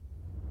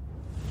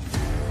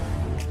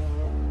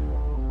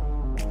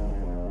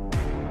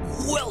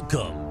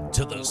Welcome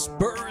to the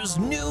Spurs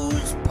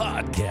News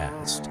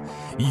Podcast,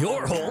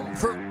 your home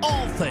for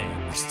all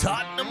things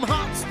Tottenham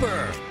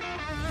Hotspur.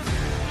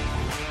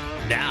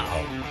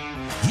 Now,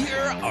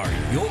 here are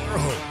your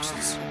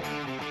hosts.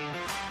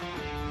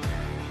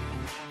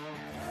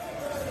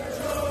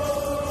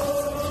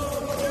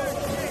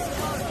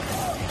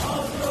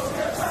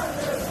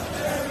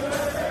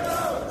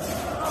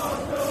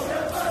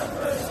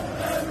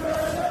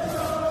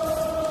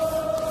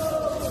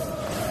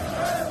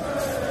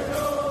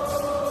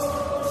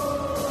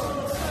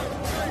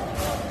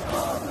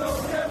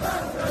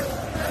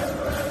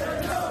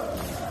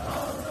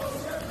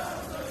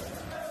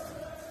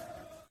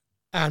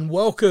 And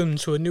welcome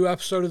to a new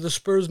episode of the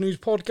Spurs News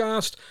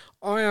Podcast.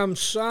 I am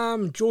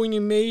Sam.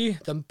 Joining me,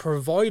 the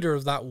provider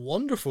of that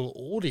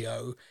wonderful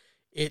audio,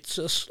 it's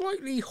a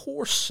slightly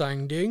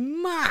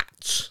hoarse-sounding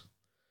Matt.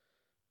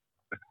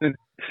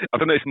 I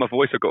don't know if it's my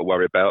voice I've got to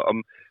worry about.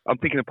 I'm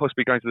thinking of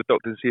possibly going to the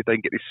doctor to see if they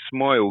can get this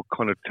smile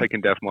kind of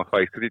taken down from my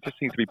face, because it just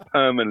seems to be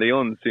permanently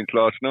on since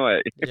last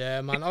night.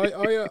 Yeah, man.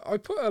 I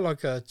put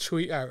a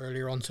tweet out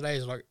earlier on today.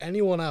 It's like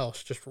anyone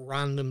else just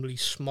randomly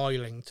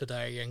smiling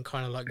today and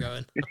kind of like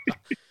going,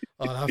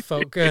 "Oh, that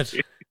felt good.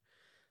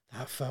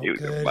 That felt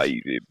good." It was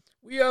amazing.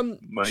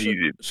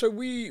 Amazing. So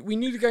we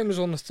knew the game was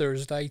on a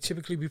Thursday.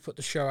 Typically, we put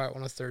the show out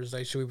on a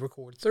Thursday, so we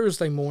record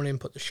Thursday morning,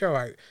 put the show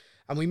out,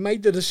 and we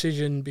made the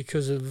decision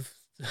because of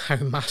how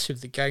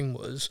massive the game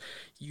was.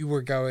 You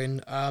were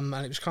going, and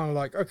it was kind of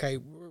like, okay,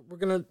 we're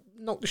gonna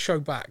knock the show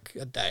back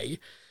a day,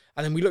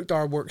 and then we looked at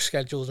our work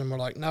schedules and we're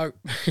like, no,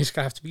 it's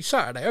gonna have to be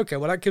Saturday. Okay,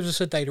 well that gives us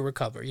a day to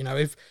recover. You know,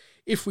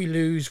 if we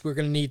lose, we're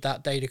gonna need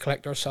that day to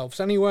collect ourselves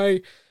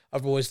anyway.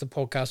 Otherwise, the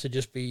podcast would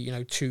just be,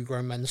 two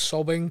grown men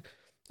sobbing.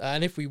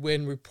 And if we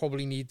win, we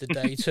probably need the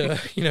day to,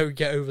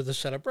 get over the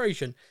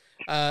celebration.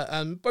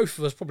 And both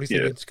of us probably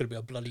think it's going to be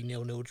a bloody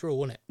 0-0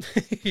 draw, isn't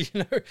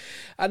it?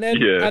 And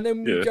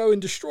then we go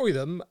and destroy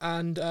them,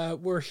 and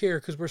we're here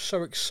because we're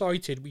so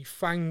excited. We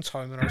found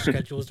time in our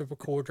schedules to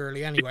record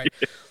early anyway.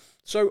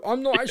 So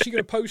I'm not actually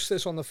going to post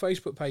this on the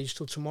Facebook page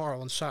till tomorrow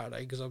on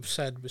Saturday, because I've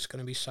said it's going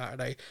to be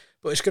Saturday,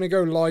 but it's going to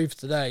go live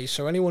today.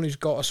 So anyone who's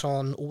got us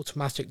on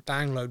automatic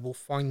download will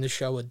find the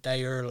show a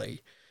day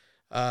early,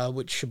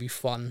 which should be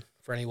fun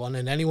for anyone.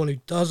 And anyone who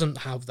doesn't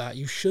have that,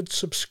 you should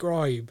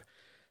subscribe.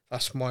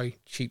 That's my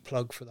cheap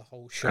plug for the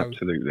whole show.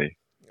 Absolutely.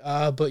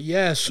 But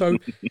yeah, so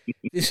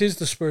this is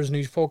the Spurs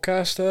News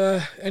Podcast.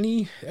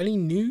 Any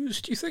news,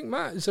 do you think,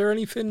 Matt? Is there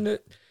anything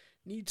that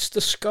needs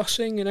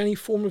discussing in any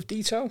form of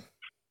detail?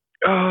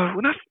 Well,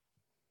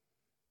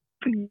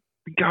 nothing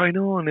going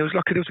on. There was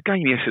a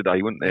game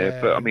yesterday, wasn't there?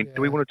 Yeah, but I mean,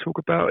 do we want to talk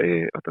about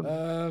it? I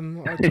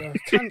don't.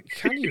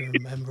 Can you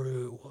remember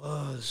who it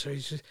was?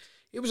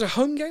 It was a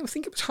home game. I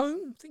think it was home.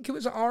 I think it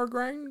was at our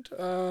ground.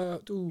 I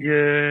got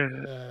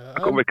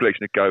a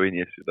recollection of going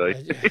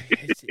yesterday.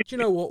 Do you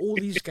know what? All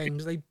these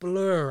games, they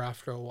blur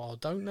after a while,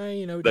 don't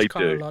they? Just they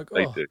kind do. of like,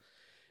 they do.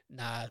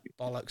 Nah,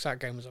 bollocks. That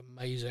game was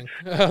amazing.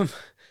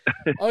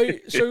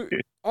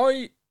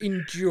 I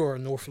endure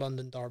North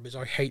London derbies.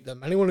 I hate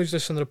them. Anyone who's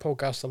listened to the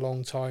podcast a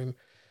long time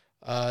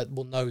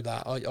will know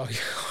that.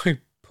 I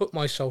put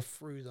myself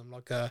through them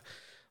like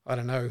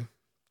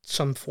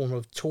some form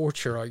of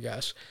torture, I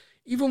guess.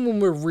 Even when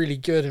we're really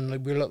good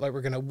and we look like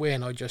we're going to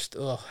win, I just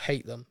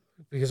hate them,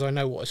 because I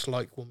know what it's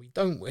like when we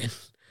don't win.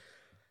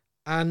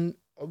 And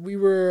we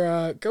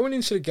were going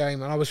into the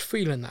game, and I was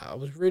feeling that. I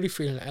was really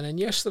feeling it. And then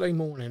yesterday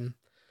morning,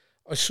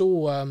 I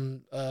saw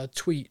a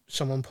tweet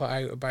someone put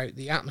out about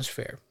the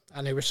atmosphere.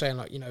 And they were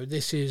saying,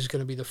 this is going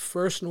to be the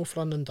first North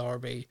London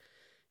derby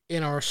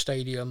in our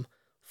stadium,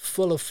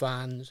 full of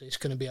fans. It's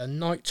going to be a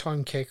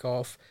nighttime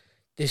kickoff.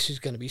 This is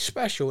going to be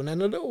special. And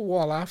then a little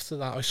while after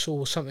that, I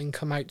saw something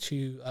come out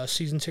to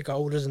season ticket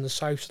holders in the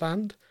South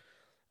Stand,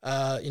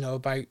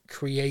 about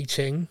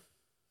creating,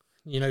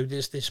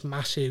 this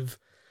massive...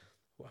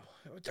 Well,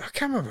 I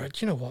can't remember.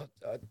 Do you know what?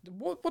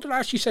 What did I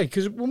actually say?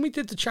 Because when we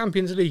did the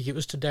Champions League, it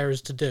was to dare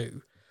us to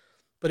do.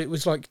 But it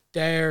was like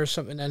dare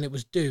something, and it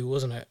was do,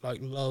 wasn't it? Like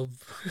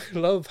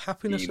love,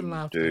 happiness, and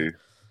laughter. Do.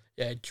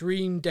 Yeah,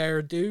 dream,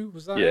 dare, do.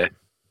 Was that? Yeah. It?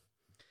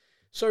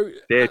 So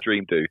Dare,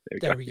 dream, do.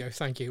 There we go.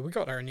 Thank you. We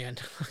got there in the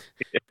end.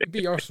 We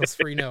beat Arsenal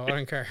 3-0. I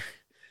don't care.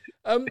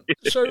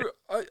 So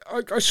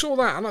I saw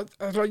that, and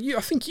I was like, I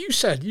think you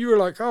said, you were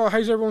like, oh,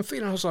 how's everyone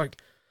feeling? I was like,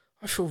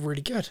 I feel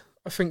really good.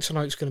 I think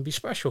tonight's going to be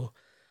special.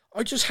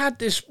 I just had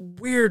this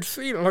weird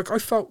feeling, like I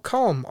felt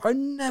calm. I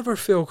never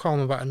feel calm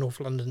about a North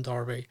London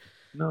derby.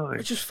 No. I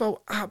just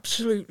felt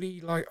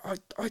absolutely like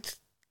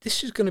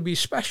this is going to be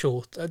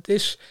special.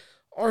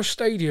 Our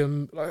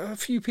stadium, like a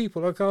few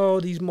people like, oh,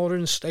 these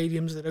modern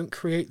stadiums, they don't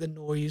create the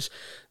noise.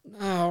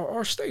 No,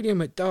 our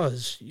stadium, it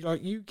does.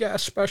 You get a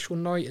special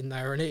night in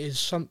there, and it is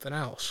something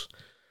else.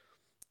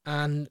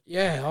 And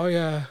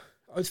yeah,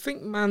 I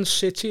think Man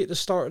City at the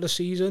start of the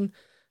season,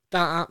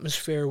 that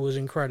atmosphere was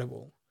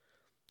incredible.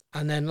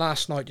 And then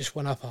last night just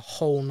went up a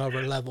whole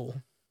nother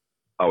level.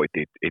 Oh, it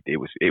did. It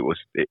was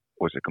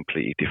a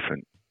completely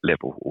different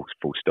level.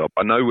 Full stop.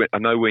 I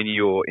know when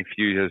your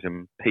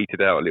enthusiasm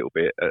petered out a little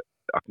bit.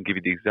 I can give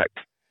you the exact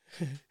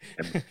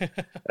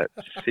at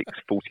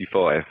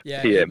 6:45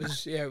 Yeah, p.m.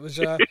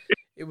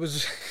 it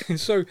was.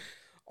 So,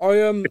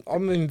 I'm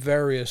in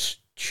various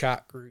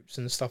chat groups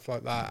and stuff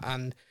like that,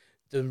 and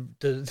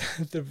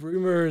the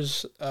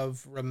rumors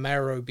of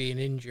Romero being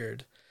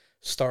injured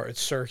started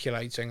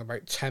circulating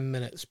about 10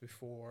 minutes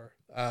before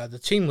the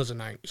team was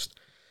announced.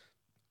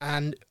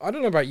 And I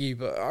don't know about you,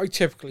 but I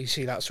typically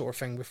see that sort of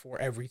thing before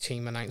every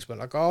team announcement.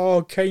 Like,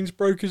 oh, Kane's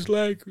broke his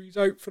leg, he's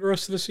out for the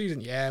rest of the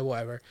season. Yeah,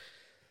 whatever.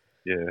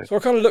 Yeah. So I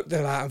kind of looked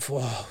at that and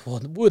thought, oh,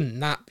 well, wouldn't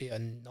that be a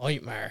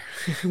nightmare?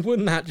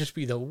 Wouldn't that just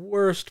be the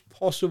worst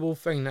possible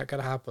thing that could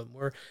happen?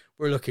 We're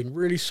looking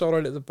really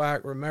solid at the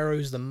back.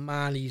 Romero's the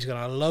man. He's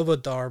going to love a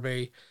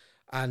derby.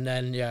 And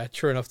then, yeah,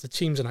 true enough, the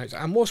team's announced.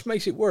 And what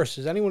makes it worse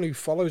is anyone who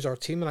follows our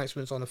team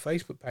announcements on the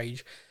Facebook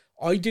page,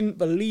 I didn't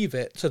believe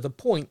it to the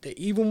point that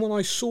even when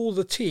I saw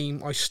the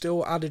team, I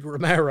still added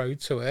Romero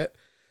to it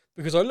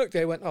because I looked at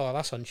it and went, oh,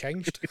 that's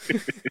unchanged.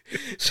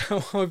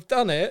 So I've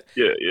done it.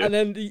 Yeah. And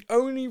then the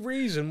only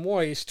reason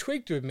why it's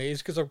twigged with me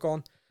is because I've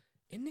gone,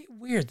 isn't it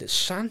weird that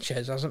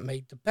Sanchez hasn't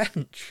made the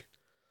bench?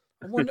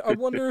 I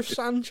wonder if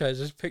Sanchez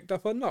has picked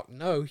up a knock.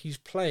 No, he's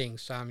playing,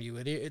 Sam, you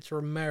idiot. It's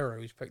Romero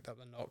who's picked up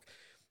the knock.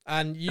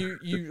 And you,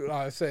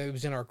 I think it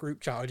was in our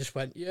group chat. I just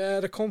went, yeah,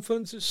 the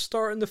confidence is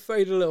starting to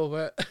fade a little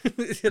bit.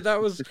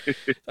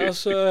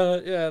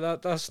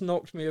 That's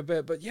knocked me a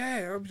bit. But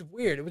yeah, it was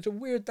weird. It was a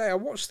weird day. I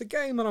watched the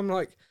game and I'm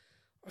like,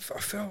 I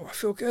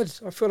feel good.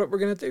 I feel like we're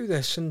gonna do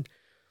this. And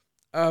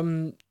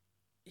I've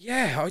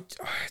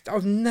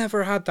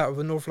never had that with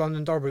a North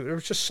London derby. There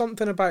was just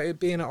something about it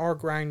being at our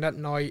ground that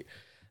night,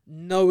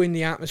 knowing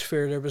the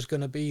atmosphere there was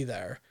going to be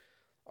there.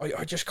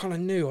 I just kind of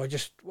knew.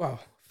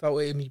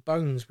 Felt it in my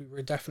bones. We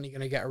were definitely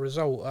going to get a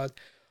result.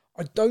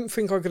 I don't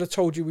think I could have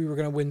told you we were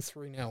going to win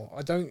 3-0.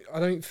 I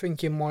don't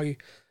think in my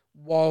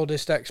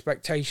wildest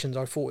expectations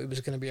I thought it was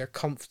going to be a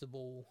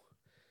comfortable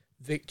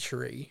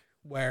victory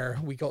where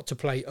we got to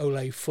play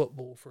Ole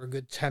football for a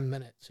good 10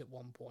 minutes at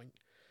one point.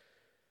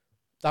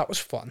 That was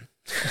fun.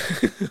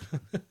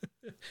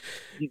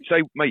 You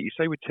say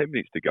with 10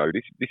 minutes to go,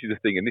 this is the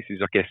thing, and this is,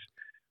 I guess,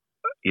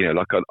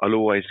 like I'll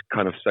always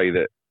kind of say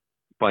that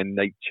by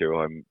nature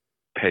I'm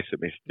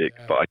pessimistic,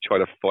 but I try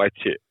to fight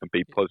it and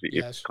be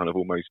positive, kind of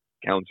almost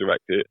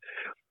counteract it.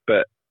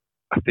 But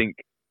I think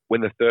when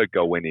the third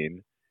goal went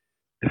in,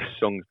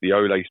 the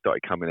Ole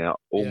started coming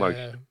out almost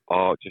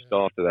after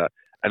that,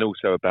 and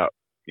also about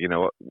the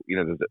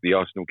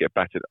Arsenal get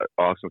battered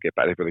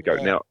everywhere they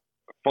go. Now,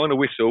 final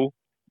whistle,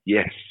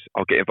 yes,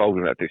 I'll get involved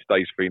in that if it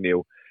stays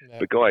 3-0. Yeah.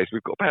 But guys,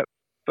 we've got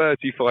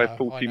about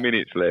 40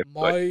 minutes left.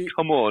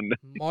 Come on.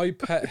 My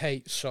pet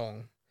hate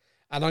song.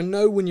 And I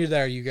know when you're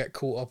there, you get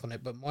caught up on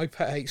it. But my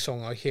pet hate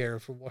song I hear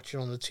for watching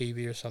on the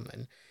TV or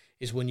something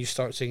is when you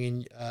start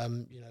singing,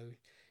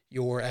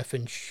 your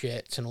effing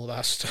shit and all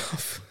that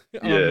stuff.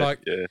 And I'm like,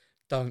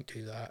 don't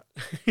do that.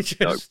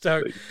 Just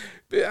don't.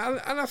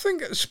 And I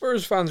think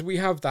Spurs fans, we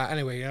have that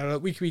anyway.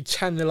 We could be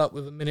 10-0 up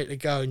with a minute to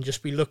go and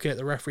just be looking at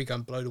the referee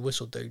going, blow the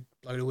whistle, dude.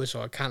 Blow the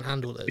whistle. I can't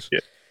handle this. Yeah.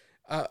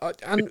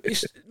 And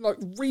it's like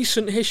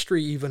recent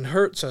history even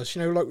hurts us.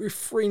 Like we're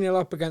 3-0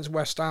 up against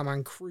West Ham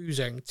and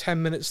cruising,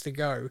 10 minutes to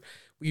go.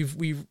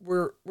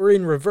 We're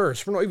in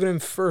reverse. We're not even in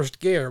first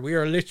gear. We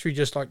are literally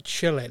just like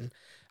chilling,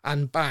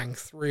 and bang,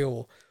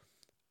 3-0.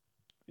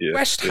 Yeah,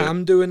 West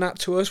Ham doing that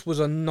to us was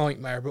a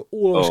nightmare. But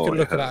all of us could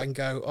look at that and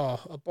go, "Oh,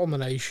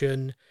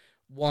 abomination,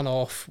 one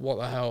off. What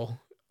the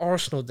hell?"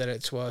 Arsenal did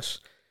it to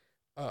us.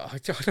 I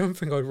don't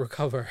think I'd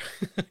recover.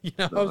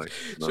 So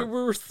we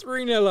were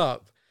 3-0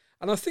 up.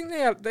 And I think they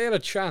had a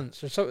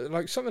chance, or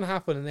something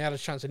happened and they had a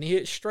chance, and he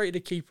hit straight at the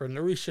keeper, and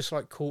Lloris just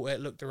like caught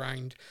it, looked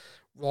around,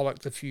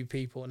 rollicked a few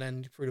people, and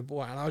then threw the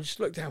ball out. And I just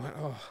looked down and went,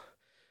 "Oh,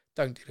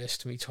 don't do this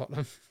to me,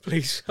 Tottenham,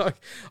 please." I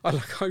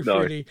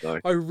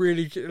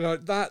really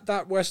like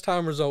that West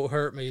Ham result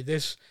hurt me.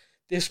 This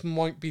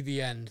might be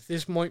the end.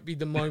 This might be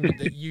the moment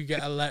that you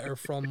get a letter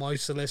from my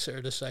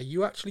solicitor to say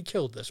you actually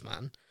killed this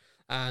man,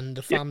 and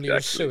the family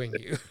is suing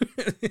you.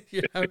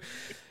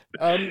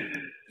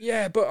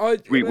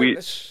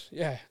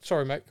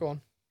 Sorry, mate. Go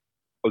on.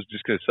 I was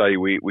just going to say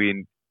we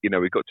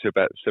got to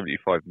about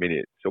 75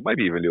 minutes, or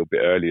maybe even a little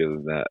bit earlier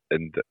than that,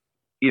 and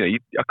I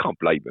can't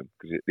blame them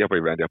because the other way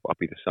around I'll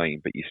be the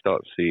same. But you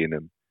start seeing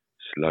them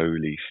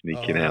slowly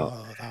sneaking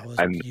out, that was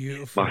and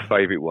beautiful. My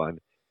favourite one: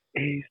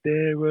 is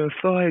there a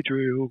fire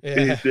drill? Yeah.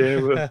 Is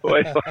there a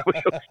fire?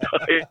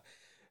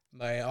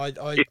 Mate, I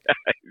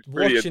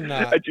watching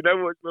that. And do you know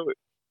what?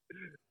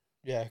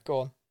 Yeah, go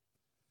on.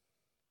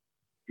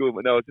 No,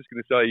 I was just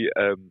going to say,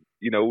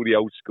 all the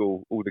old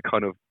school, all the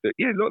kind of, a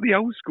lot of the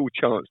old school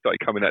chants started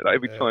coming out. Like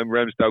every time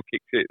Ramsdale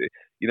kicked it,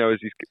 as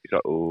he's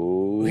like,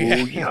 oh,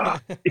 yeah.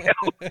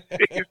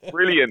 It's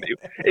brilliant. Do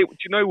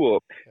you know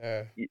what?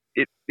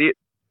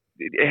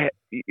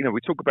 We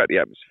talk about the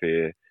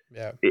atmosphere.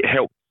 Yeah. It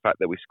helped the fact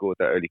that we scored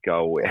that early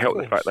goal. It helped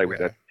the fact that we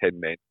had 10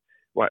 men.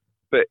 Right.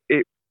 But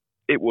it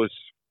was,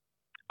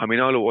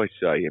 I'll always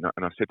say, and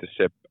I said to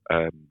Seb,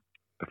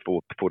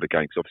 before the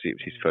game, because obviously it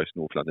was his first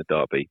North London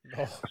derby.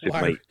 I said,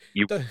 mate,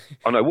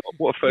 I know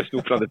what a first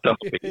North London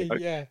derby.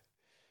 Yeah.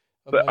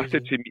 But I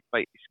said to him,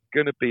 mate, it's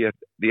going to be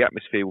the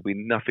atmosphere will be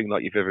nothing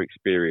like you've ever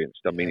experienced.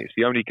 I mean, it's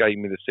the only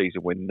game of the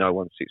season when no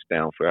one sits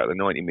down throughout the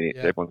 90 minutes.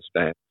 Yeah. Everyone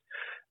stands.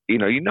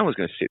 No one's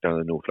going to sit down in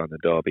the North London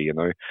derby,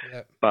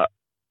 Yeah. But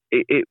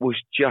it was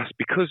just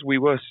because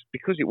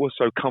it was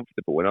so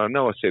comfortable. And I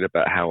know I said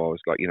about how I was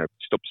like,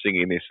 stop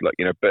singing this,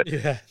 but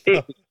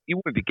you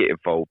wanted to get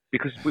involved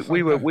because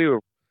we were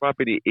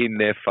rubbing it in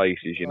their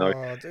faces,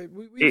 Oh, dude,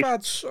 we've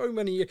had so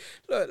many.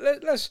 Look,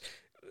 let's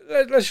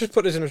just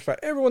put this in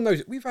perspective. Everyone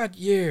knows it. We've had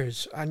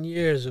years and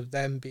years of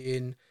them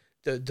being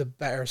the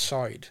better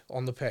side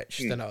on the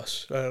pitch than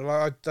us.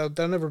 There'll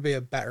never be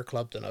a better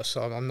club than us,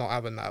 so I'm not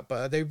having that.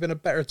 But they've been a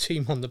better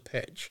team on the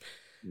pitch.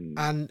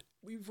 And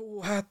we've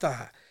all had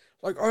that.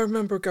 Like, I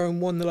remember going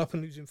 1-0 up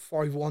and losing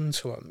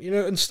 5-1 to them,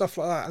 and stuff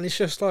like that. And it's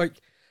just like,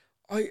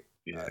 I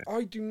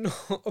do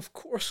not. Of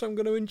course, I'm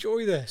going to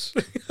enjoy this.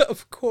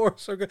 Of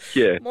course, I'm going.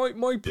 Yeah.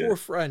 My poor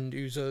friend,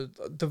 who's a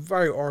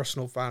devout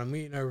Arsenal fan, and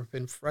we have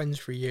been friends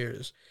for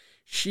years.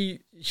 She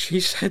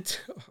said,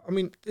 I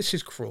mean, this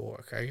is cruel,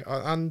 okay,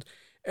 and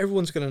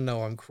everyone's going to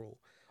know I'm cruel.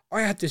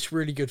 I had this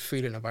really good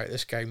feeling about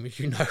this game, as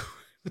you know,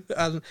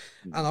 and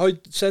I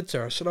said to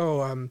her, I said,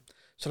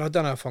 I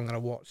don't know if I'm going to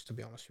watch. To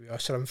be honest with you, I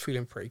said I'm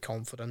feeling pretty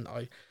confident.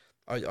 I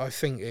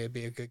think it'd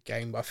be a good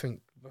game, but I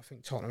think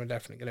Tottenham are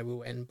definitely going to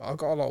win, but I've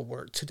got a lot of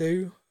work to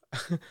do.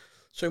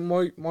 So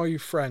my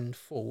friend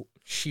thought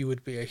she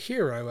would be a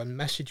hero and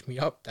message me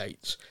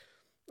updates.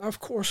 Of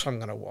course I'm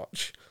going to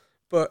watch,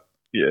 but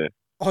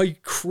I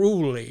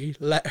cruelly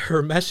let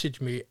her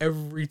message me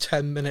every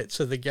 10 minutes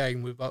of the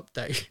game with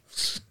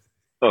updates.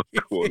 Oh,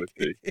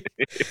 quality.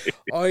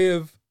 I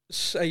have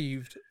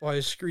saved by a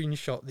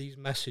screenshot these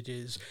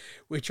messages,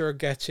 which are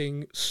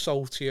getting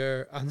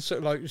saltier and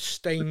so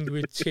stained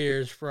with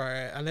tears for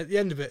it. And at the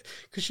end of it,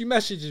 because she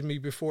messages me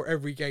before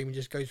every game and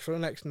just goes, for the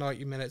next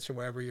 90 minutes or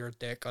whatever, you're a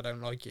dick, I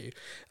don't like you.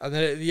 And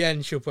then at the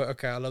end she'll put,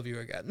 okay, I love you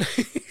again.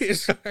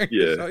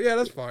 Yeah,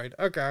 that's fine.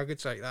 Okay, I could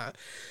take that.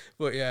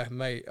 But yeah,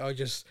 mate,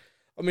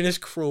 I mean, it's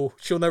cruel.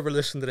 She'll never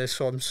listen to this,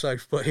 so I'm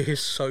safe, but it is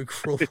so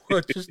cruel.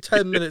 Just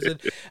 10 minutes in.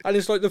 And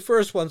it's like the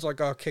first one's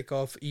like, kick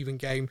off, even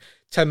game.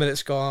 10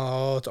 minutes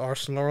gone,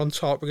 Arsenal are on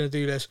top, we're going to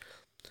do this.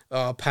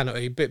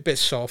 Penalty, bit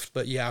soft,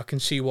 but yeah, I can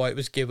see why it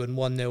was given.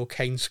 1-0,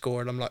 Kane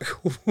scored. I'm like,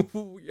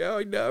 yeah,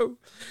 I know.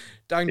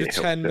 Down to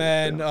 10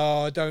 men.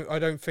 I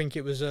don't think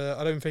it was a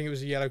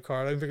yellow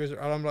card. I don't think it was.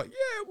 And I'm like,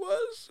 yeah, it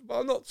was,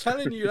 but I'm not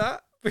telling you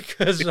that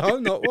because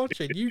I'm not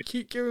watching. You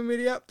keep giving me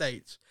the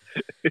updates.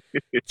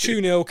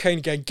 2-0, Kane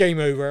again, game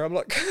over. I'm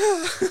like,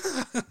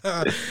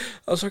 I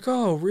was like,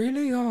 oh,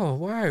 really? Oh,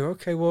 wow.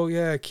 Okay, well,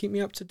 yeah, keep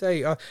me up to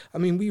date. I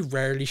mean, we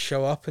rarely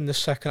show up in the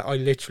second. I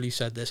literally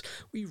said this.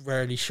 We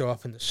rarely show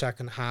up in the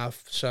second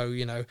half. So,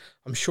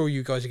 I'm sure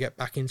you guys will get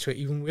back into it,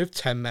 even with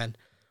 10 men.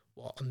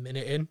 What, a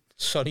minute in?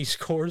 Sonny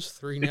scores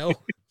 3-0.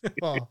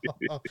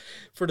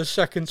 For the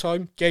second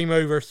time, game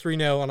over,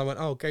 3-0. And I went,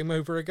 oh, game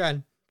over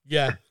again.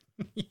 Yeah.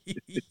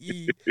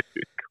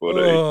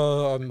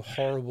 Oh, I'm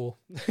horrible.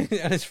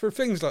 And it's for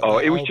things like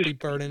that. It was I'll just be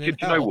burning in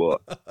hell. You know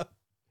what?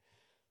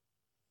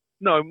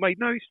 No, mate,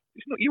 no,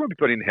 it's not. You won't be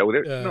burning in hell.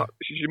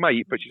 She's your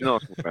mate, but she's an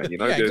Arsenal fan.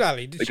 Yeah,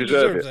 exactly. She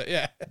deserves it.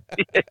 Yeah.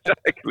 Yeah,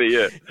 exactly.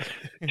 Yeah.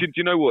 do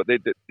you know what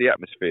the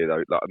atmosphere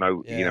though? Like, I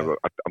know,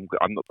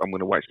 I'm going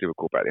to wax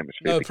Liverpool about the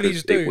atmosphere. No,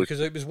 please do, because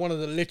it was one of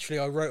the. Literally,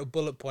 I wrote a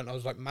bullet point. I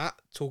was like, Matt,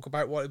 talk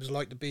about what it was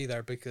like to be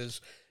there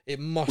because it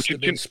must have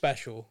been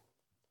special.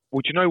 Well,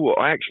 do you know what?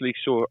 I actually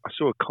saw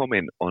a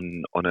comment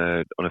on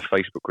a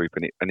Facebook group,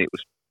 and it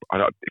was.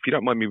 If you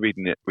don't mind me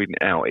reading it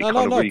out, it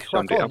really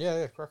summed it up.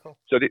 Yeah, crack on.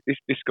 So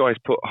this guy's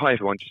put, hi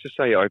everyone, just to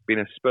say I've been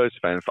a Spurs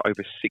fan for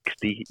over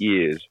 60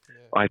 years.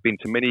 Yeah. I've been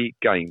to many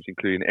games,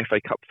 including FA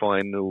Cup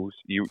finals,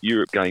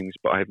 Europe games,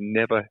 but I have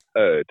never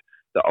heard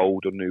the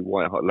old or new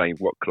White Hart Lane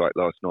rock like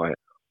last night.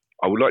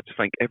 I would like to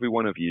thank every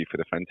one of you for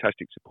the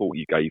fantastic support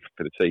you gave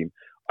for the team.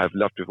 I've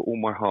loved with all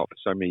my heart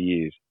for so many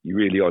years. You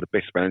really are the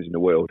best fans in the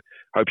world.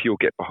 Hope you'll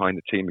get behind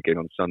the team again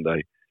on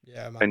Sunday.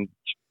 Yeah, man. And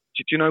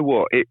do you know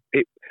what?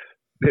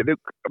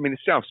 The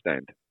South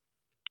Stand,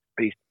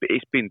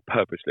 it's been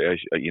purposely, as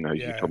you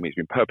told me, it's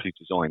been purposely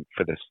designed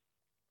for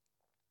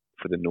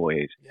the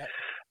noise. Yeah.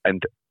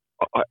 And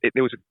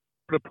there was a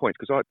couple of points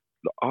because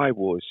I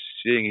was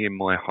singing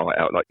my heart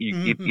out. Like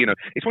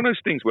it's one of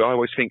those things where I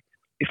always think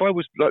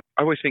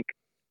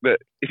that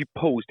if you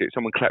paused it,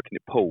 someone clapped and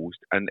it paused,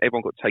 and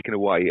everyone got taken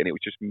away, and it was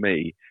just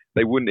me.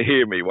 They wouldn't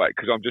hear me, right?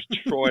 Because I'm just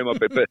trying my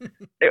best. But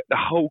the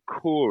whole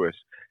chorus.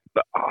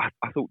 But I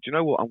thought, do you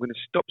know what? I'm going to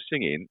stop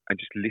singing and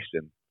just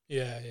listen.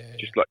 Yeah.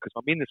 Just like, because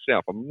I'm in the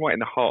South, I'm right in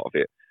the heart of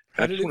it.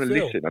 I just want to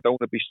listen. I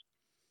don't want to be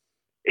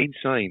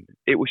insane.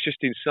 It was just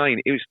insane.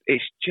 It's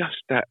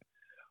just that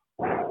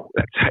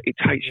it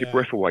takes your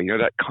breath away.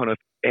 That kind of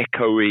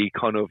echoey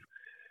kind of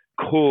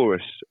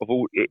chorus of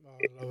all it.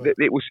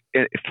 It was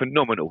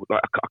phenomenal.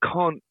 Like I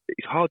can't.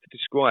 It's hard to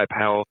describe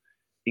how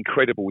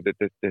incredible it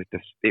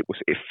was.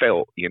 It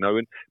felt,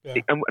 and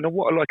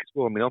what I like as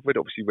well. I mean, I've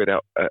obviously read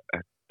out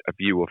a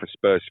view of a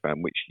Spurs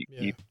fan, which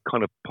you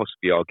kind of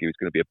possibly argue is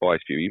going to be a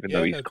bias view, even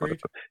though he's kind of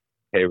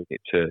comparing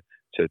it to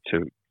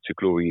to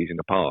glory he is in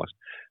the past.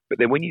 But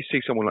then when you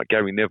see someone like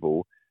Gary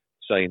Neville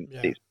saying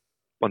it's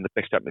one of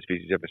the best atmospheres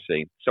he's ever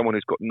seen, someone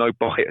who's got no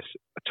bias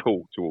at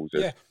all towards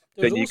it,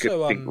 then you could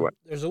think, right.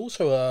 There's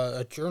also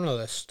a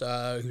journalist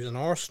who's an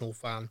Arsenal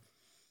fan,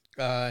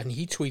 and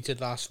he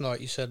tweeted last night.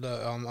 He said,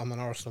 I'm an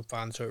Arsenal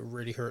fan, so it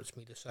really hurts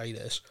me to say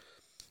this,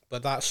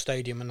 but that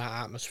stadium and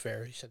that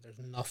atmosphere, he said, there's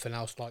nothing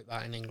else like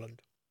that in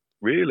England.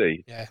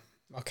 Really? Yeah.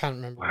 I can't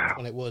remember which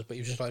one it was, but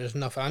he was just like, there's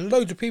nothing. And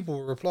loads of people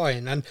were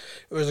replying, and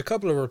there was a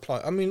couple of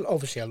replies. I mean,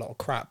 obviously a lot of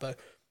crap, but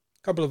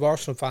a couple of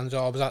Arsenal fans,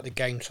 I was at the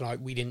game tonight,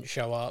 we didn't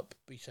show up.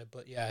 He said,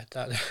 but yeah,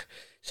 that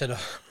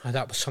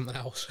was something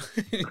else.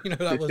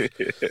 That was...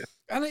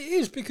 And it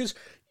is, because,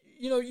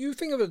 you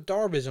think of the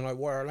derbies and like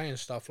White Lane and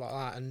stuff like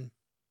that, and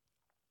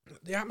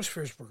the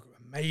atmospheres were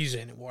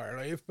amazing at White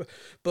Lane.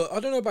 But I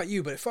don't know about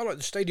you, but it felt like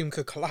the stadium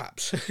could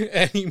collapse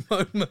at any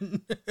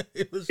moment.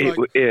 It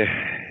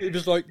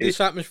was like this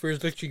atmosphere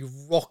is literally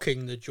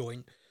rocking the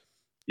joint.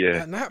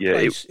 Yeah, and that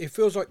place, it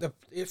feels like the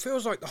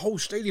whole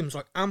stadium's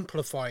like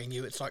amplifying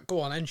you. It's like,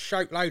 go on and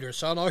shout louder,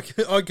 son. I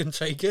can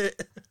take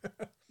it.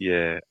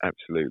 Yeah,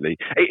 absolutely.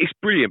 It's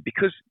brilliant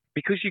because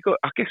you got.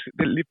 I guess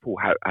the Liverpool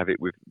have it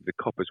with the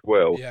Kop as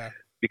well. Yeah.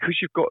 Because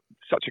you've got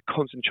such a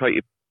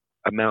concentrated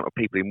amount of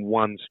people in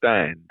one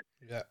stand.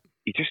 Yeah.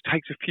 It just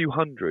takes a few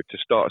hundred to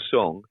start a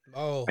song,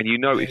 and you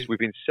notice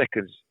within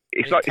seconds.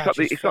 It's like when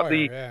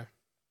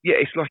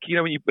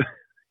you.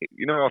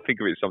 I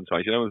think of it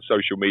sometimes, on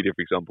social media,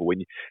 for example,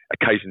 when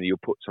occasionally you'll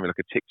put something like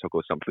a TikTok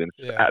or something,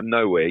 out of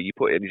nowhere, you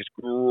put it and it just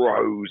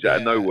grows out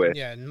of nowhere.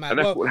 Yeah, and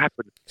that's what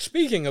happened.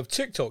 Speaking of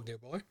TikTok, dear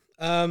boy,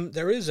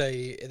 there is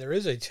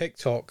a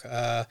TikTok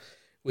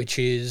which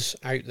is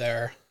out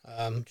there.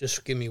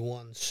 Just give me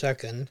 1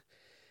 second.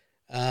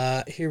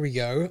 Here we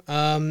go.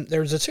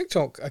 There's a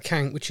TikTok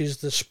account which is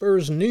the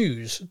Spurs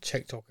News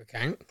TikTok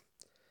account.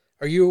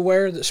 Are you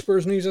aware that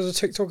Spurs News has a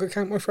TikTok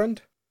account, my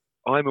friend?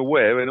 I'm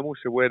aware, and I'm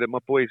also aware that my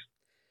boy's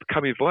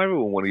becoming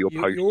viral on one of your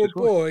posts. Your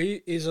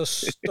boy is a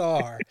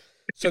star.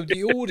 So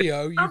the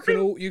audio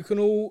you can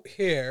all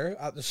hear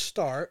at the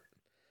start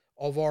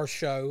of our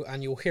show,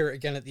 and you'll hear it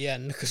again at the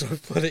end because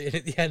I've put it in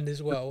at the end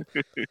as well.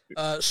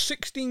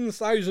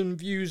 16,000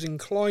 views in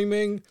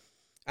climbing.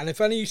 And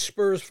if any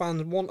Spurs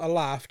fans want a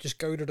laugh, just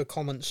go to the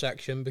comment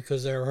section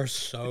because there are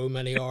so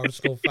many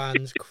Arsenal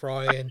fans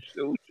crying.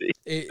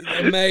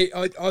 Mate,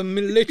 I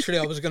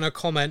was going to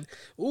comment,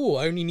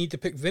 I only need to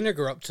pick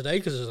vinegar up today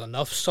because there's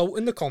enough salt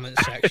in the comment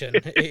section.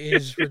 It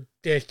is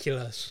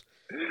ridiculous.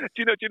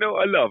 Do you know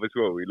what I love as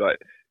well?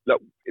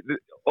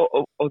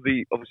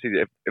 Obviously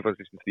everyone's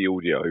listening to the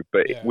audio,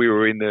 but we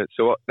were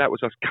so that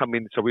was us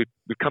coming. So we've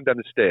come down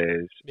the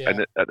stairs,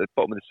 and at the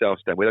bottom of the south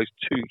stand, where those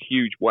two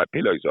huge white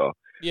pillows are.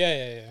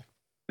 Yeah.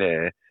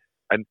 There,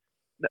 and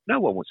no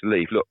one wants to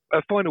leave. Look,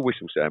 a final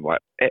whistle, Sam.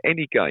 Right, at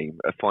any game,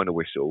 a final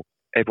whistle,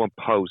 everyone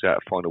pulls out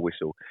a final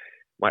whistle.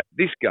 Right,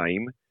 this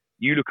game,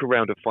 you look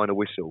around at final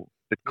whistle,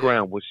 the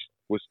ground was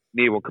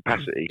near on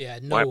capacity. Yeah,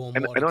 no one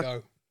wanted to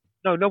go.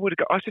 No one would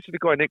go. I said to the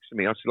guy next to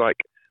me, I was like,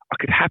 I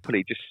could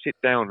happily just sit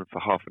down for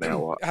half an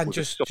hour and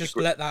just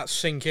let that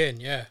sink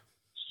in. Yeah.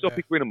 Stop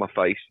a grin on my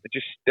face and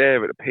just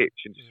stare at the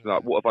pitch and just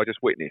like, what have I just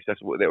witnessed? That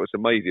was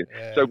amazing.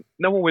 Yeah. So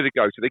no one wanted to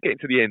go. So they get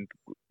into the end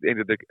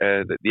of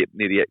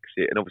near the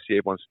exit, and obviously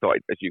everyone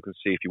started, as you can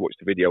see if you watch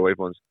the video,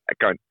 everyone's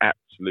going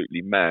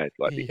absolutely mad.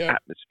 Like the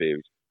atmosphere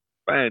is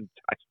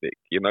fantastic,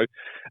 and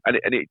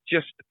it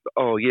just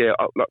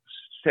like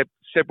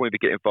Seb wanted to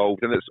get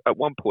involved, and at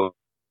one point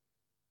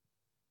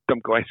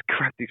some guy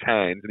grabbed his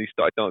hands and he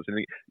started dancing.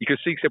 And you could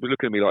see Seb was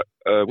looking at me like,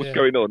 "What's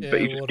going on?"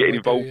 But he was just getting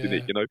involved in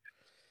it,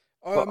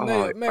 I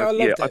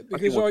loved it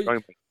because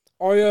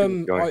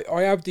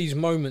I have these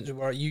moments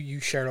where you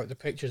share like the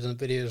pictures and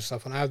the videos and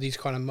stuff, and I have these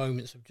kind of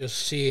moments of just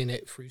seeing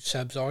it through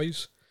Seb's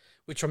eyes,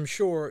 which I'm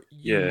sure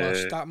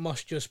that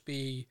must just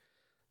be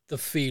the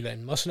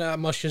feeling, mustn't it? That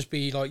must just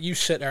be like you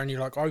sit there and you're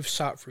like, I've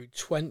sat through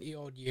 20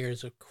 odd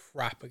years of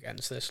crap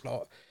against this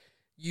lot.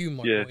 You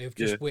might have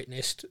just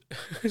witnessed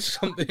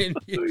something.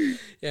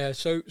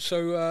 So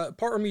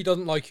part of me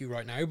doesn't like you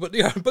right now, but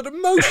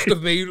most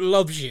of me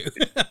loves you.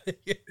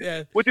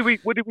 Yeah. What did we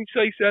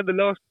say, Sam?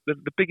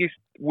 The biggest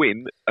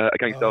win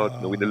against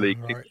Arsenal in the league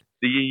since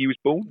the year he was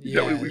born?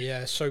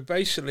 So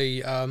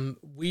basically,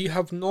 we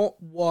have not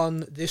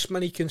won this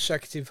many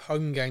consecutive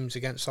home games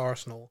against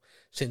Arsenal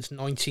since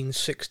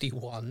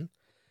 1961.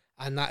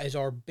 And that is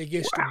our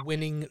biggest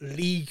winning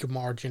league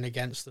margin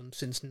against them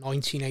since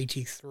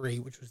 1983,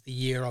 which was the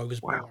year I was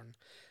born.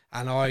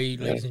 And I,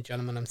 ladies and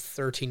gentlemen, I'm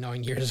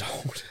 39 years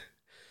old.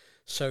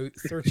 So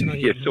 39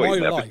 years, my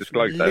life,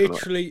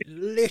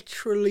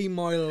 literally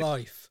my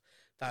life.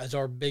 That is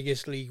our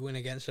biggest league win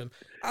against them.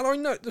 And I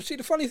know, see,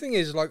 the funny thing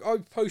is, like,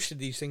 I've posted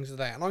these things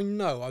today, and I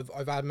know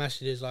I've had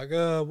messages like,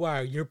 "Oh,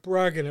 wow, you're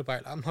bragging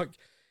about that." I'm like,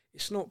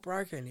 it's not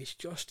bragging, it's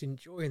just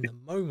enjoying the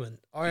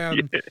moment. I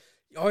am...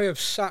 I have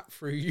sat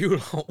through you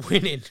lot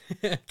winning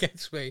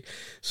against me.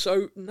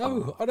 So,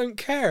 no, I don't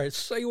care.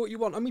 Say what you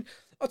want. I mean,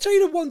 I'll tell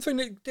you the one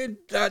thing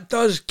that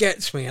does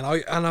gets me, and I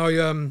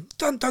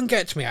don't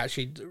get to me,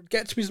 actually.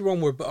 Get to me is the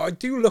wrong word, but I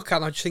do look at it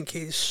and I just think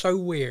it is so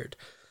weird.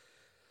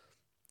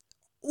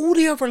 All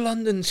the other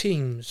London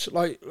teams,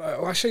 like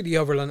I say the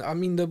other London, I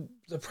mean the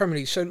Premier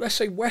League. So let's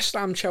say West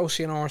Ham,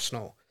 Chelsea and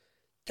Arsenal.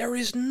 There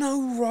is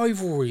no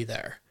rivalry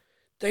there.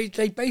 They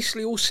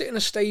basically all sit in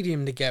a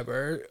stadium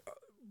together,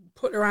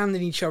 put their hand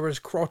in each other's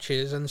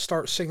crotches and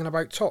start singing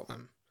about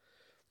Tottenham.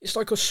 It's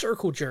like a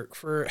circle jerk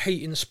for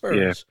hating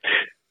Spurs. Yeah.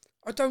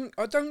 I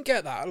don't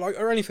get that, like,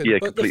 or anything. Yeah,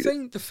 but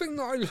completely. the thing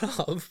that I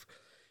love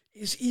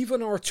is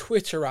even our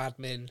Twitter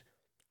admin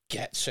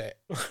gets it.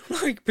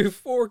 Like,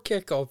 before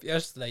kickoff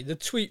yesterday, the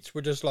tweets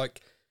were just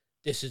like,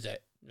 "This is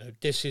it.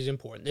 This is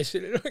important. This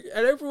is,"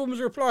 and everyone was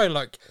replying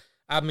like,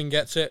 "Admin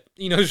gets it.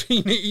 He knows.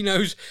 He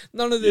knows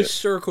none of this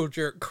circle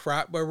jerk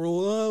crap where we're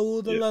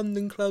all the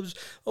London clubs.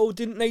 Oh,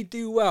 didn't they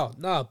do well?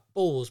 Nah,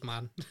 balls,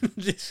 man.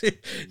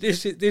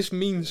 this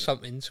means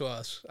something to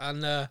us.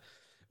 And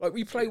like,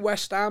 we play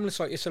West Ham, it's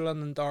like it's a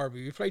London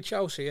derby. We play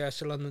Chelsea, yeah,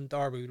 it's a London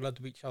derby. We'd love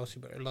to beat Chelsea,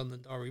 but it's a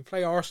London derby. We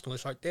play Arsenal,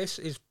 it's like, this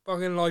is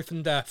fucking life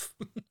and death."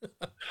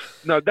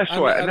 No, that's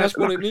right, and that's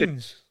what it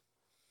means.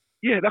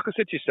 Yeah, like I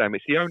said to you, Sam,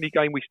 it's the only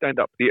game we stand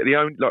up. The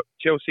only, like,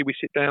 Chelsea, we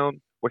sit down.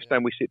 West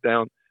Ham, we sit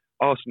down.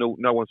 Arsenal,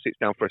 no one sits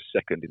down for a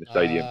second in the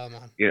stadium.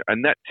 Yeah,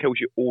 and that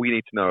tells you all you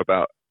need to know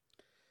about.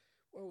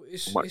 Well,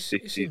 it's this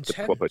is the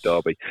intense. proper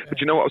derby. Yeah.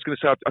 But you know what I was going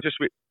to say? I just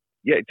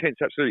intense,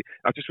 absolutely.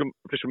 I just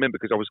remember,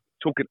 because I was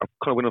talking. I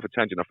kind of went off a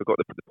tangent. I forgot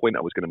the point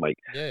I was going to make.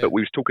 Yeah. But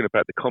we was talking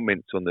about the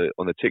comments on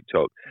the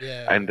TikTok,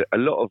 and a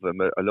lot of them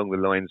are along the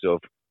lines of,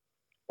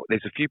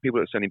 there's a few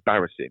people that sound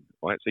embarrassing,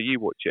 right? So you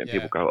watch it and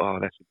people go, "Oh,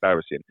 that's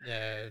embarrassing."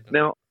 Yeah.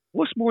 Now,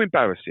 what's more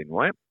embarrassing,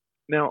 right?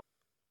 Now,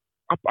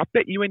 I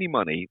bet you any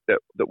money that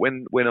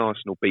when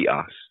Arsenal beat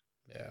us,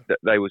 that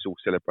they was all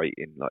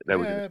celebrating like they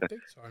were. Big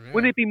time, yeah.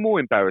 Wouldn't it be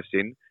more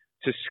embarrassing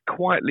to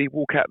quietly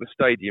walk out the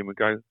stadium and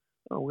go,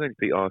 "Oh, we only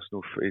beat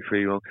Arsenal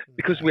 3-3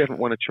 because we haven't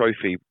won a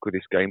trophy for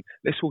this game.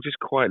 Let's all just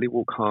quietly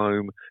walk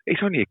home.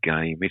 It's only a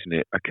game, isn't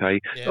it? Okay.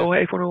 Yeah. Oh,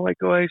 everyone, all right,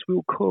 guys, we're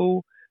all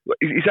cool."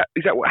 Is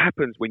that what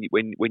happens when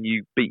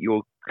you beat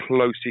your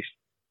closest,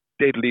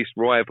 deadliest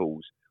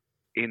rivals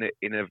in a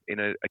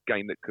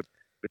game that could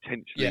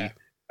potentially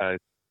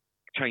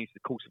change the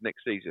course of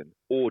next season,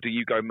 or do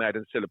you go mad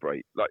and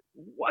celebrate? Like,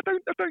 I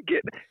don't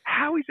get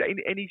how is that in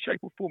any shape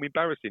or form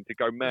embarrassing to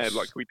go mad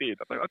like we did?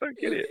 I don't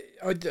get it.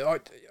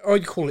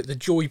 I'd call it the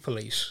joy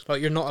police.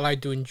 Like, you're not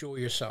allowed to enjoy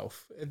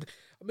yourself.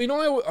 I mean,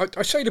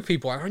 I say to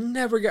people, I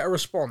never get a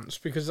response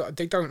because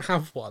they don't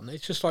have one.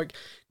 It's just like,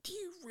 do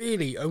you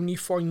really only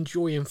find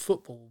joy in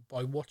football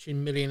by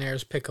watching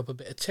millionaires pick up a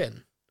bit of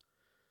tin?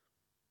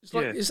 It's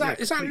like, is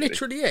that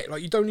literally it?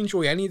 Like, you don't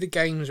enjoy any of the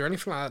games or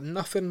anything like that?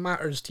 Nothing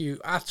matters to you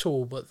at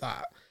all but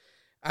that?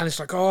 And it's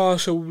like, oh,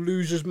 so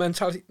losers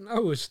mentality.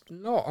 No, it's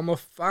not. I'm a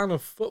fan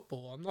of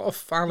football. I'm not a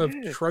fan of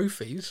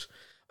trophies.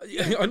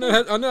 I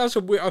know that's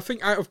a weird. I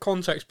think out of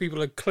context, people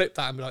would clip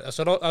that and be like, "As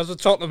a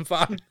Tottenham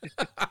fan."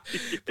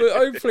 But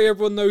hopefully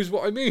everyone knows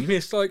what I mean.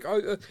 It's like,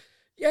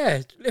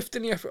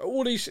 lifting the effort.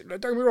 All these,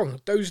 don't get me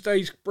wrong, those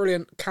days,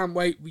 brilliant, can't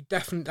wait.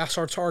 That's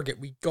our target.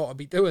 We got to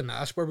be doing that.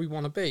 That's where we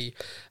want to be.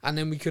 And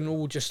then we can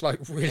all just like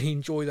really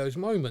enjoy those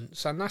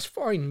moments. And that's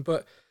fine.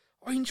 But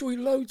I enjoy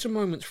loads of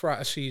moments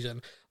throughout a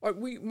season. Like,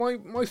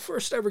 my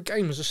first ever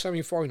game was a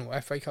semi-final,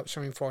 FA Cup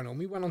semi-final. And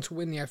we went on to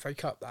win the FA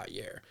Cup that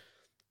year.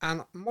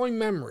 And my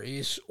memory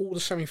is all the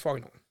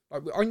semi-final.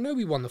 Like, I know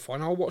we won the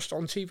final. I watched it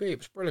on TV. It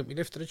was brilliant. We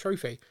lifted a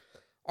trophy.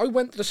 I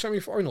went to the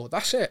semi-final.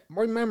 That's it.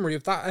 My memory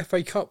of that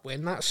FA Cup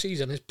win that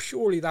season is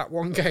purely that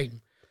one game.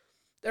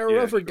 There are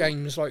other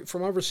games, like,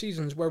 from other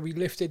seasons where we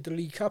lifted the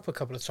League Cup a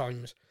couple of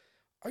times.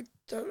 I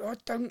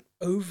don't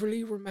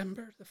overly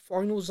remember the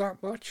finals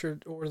that much or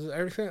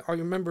anything. I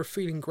remember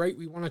feeling great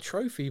we won a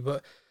trophy,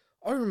 but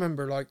I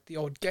remember, like, the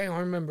odd game. I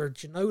remember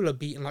Ginola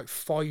beating, like,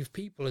 5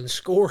 people and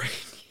scoring,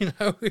 you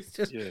know? It's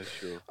just... Yeah,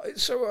 sure.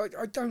 So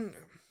I don't...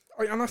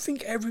 and I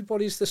think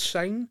everybody's the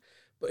same,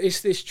 but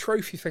it's this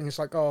trophy thing. It's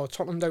like, oh,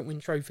 Tottenham don't win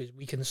trophies.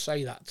 We can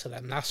say that to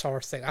them. That's our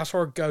thing. That's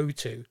our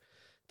go-to.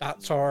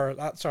 That's our,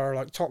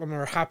 like, Tottenham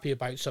are happy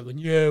about something.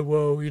 Yeah,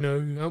 well, you know,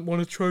 you haven't won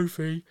a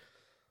trophy.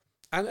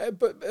 And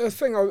but the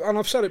thing, and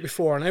I've said it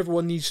before, and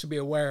everyone needs to be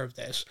aware of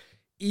this,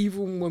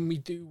 even when we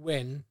do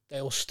win,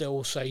 they'll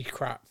still say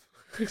crap.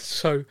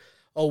 So,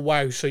 oh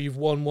wow, so you've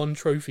won one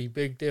trophy,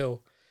 big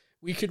deal.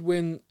 We could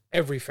win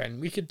everything.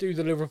 We could do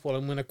the Liverpool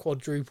and win a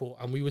quadruple,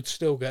 and we would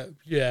still get,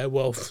 yeah,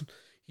 well,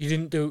 you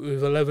didn't do it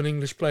with 11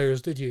 English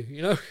players, did you?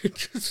 You know?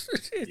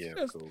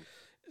 Cool.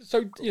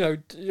 So, you know,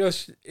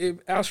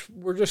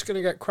 we're just going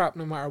to get crap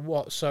no matter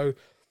what. So,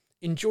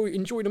 enjoy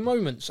the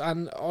moments.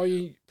 And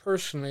I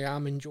personally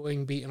am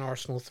enjoying beating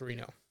Arsenal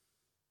 3-0.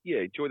 Yeah,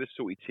 enjoy the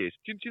salty tears.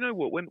 Do you know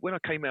what? When I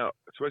came out,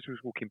 so as we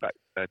was walking back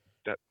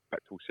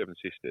towards Seven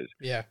Sisters,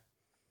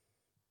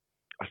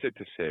 I said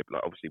to Seb,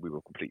 like, obviously we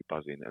were completely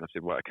buzzing, and I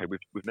said, right, okay,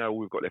 we've now all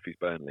we've got left is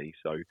Burnley.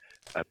 So,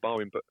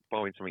 barring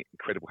something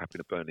incredible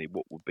happening at Burnley,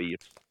 what would be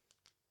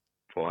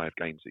 5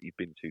 games that you've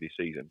been to this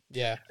season?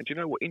 Yeah. And do you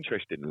know what?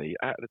 Interestingly,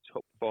 out of the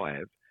top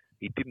 5,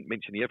 he didn't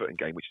mention the Everton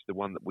game, which is the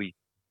one that we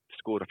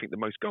scored, I think, the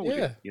most goals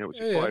in. You know, which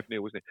is 5-0,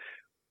 wasn't it?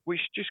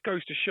 Which just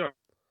goes to show.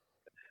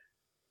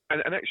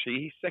 And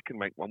actually, his second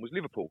ranked one was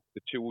Liverpool,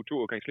 the 2-2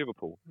 draw against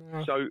Liverpool.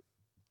 Yeah. So,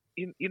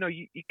 you know,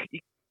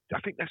 I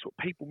think that's what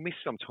people miss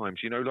sometimes.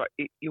 You know, like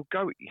you're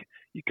going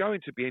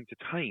to be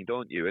entertained,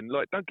 aren't you? And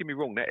like, don't get me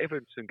wrong, that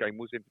Everton game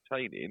was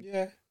entertaining.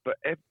 Yeah. But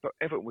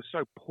Everton was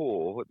so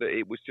poor that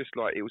it was just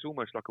like it was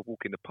almost like a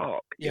walk in the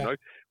park. You know,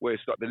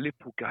 whereas like the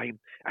Liverpool game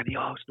and the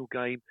Arsenal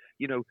game,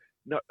 you know.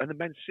 No, and the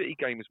Man City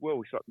game as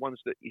well. It's like ones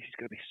that it's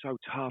going to be so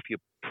tough. You're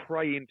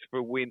praying for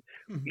a win.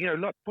 Mm-hmm. You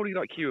know, probably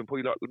like you and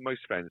probably like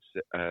most fans,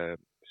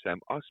 Sam.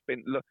 I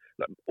spent like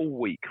all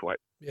week, right?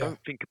 Yeah. Don't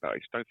think about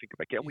it. Don't think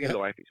about it. Get on with your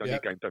life. It's only a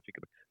game. Don't think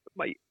about it. But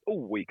mate,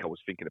 all week I was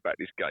thinking about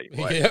this game.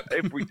 Right?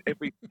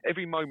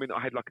 Every moment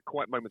I had like a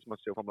quiet moment to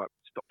myself. I'm like,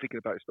 stop thinking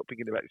about it. Stop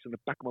thinking about it. It's in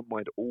the back of my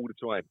mind all the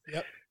time.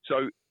 Yep.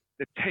 So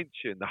the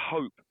tension, the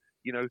hope,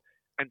 you know,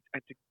 and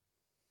to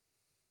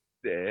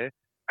there.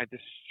 And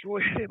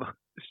destroy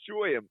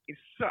him in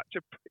such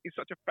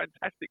a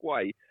fantastic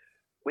way.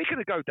 We're going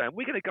to go down.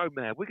 We're going to go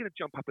mad. We're going to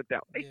jump up and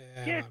down.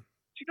 Yeah. Do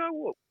you know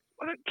what?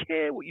 I don't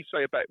care what you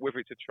say about whether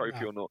it's a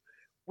trophy or not.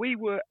 We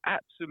were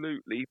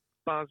absolutely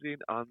buzzing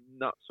our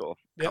nuts off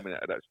coming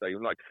out of that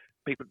stadium. Like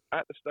people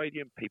at the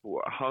stadium, people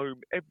at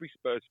home, every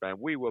Spurs fan,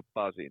 we were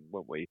buzzing,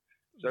 weren't we?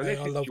 So let's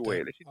enjoy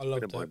it. Let's enjoy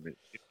the moment.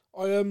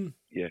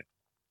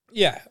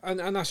 Yeah,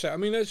 and that's it. I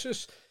mean, it's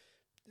just.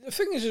 The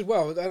thing is as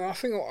well, and I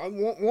think I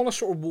want to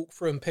sort of walk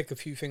through and pick a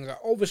few things out.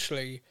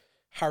 Obviously,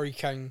 Harry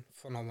Kane,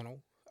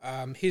 phenomenal.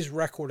 His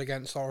record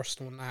against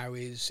Arsenal now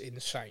is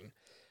insane.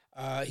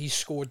 He's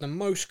scored the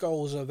most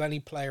goals of any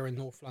player in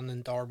North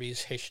London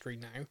Derby's history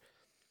now.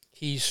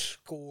 He's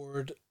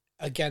scored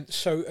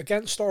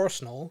against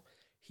Arsenal,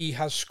 he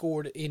has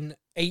scored in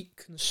 8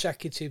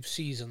 consecutive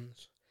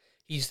seasons.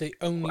 He's the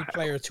only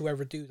player to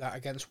ever do that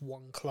against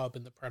one club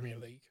in the Premier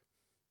League.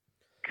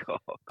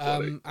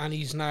 And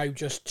he's now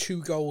just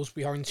 2 goals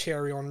behind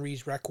Thierry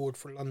Henry's record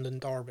for London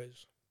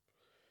derbies.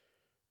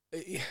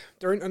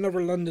 There ain't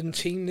another London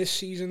team this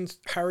season,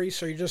 Harry,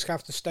 so you just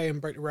have to stay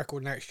and break the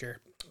record next year.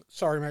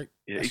 Sorry, mate.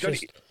 Yeah, he's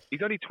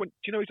only 20. Do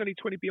you know he's only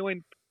 20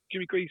 behind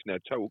Jimmy Greaves now?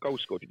 Total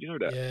goals scored. Did you know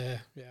that?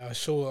 Yeah. I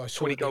saw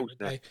 20 goals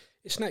now.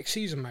 It's next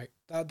season, mate.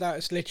 That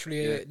is literally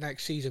it.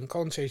 Next season.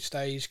 Conte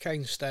stays,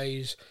 Kane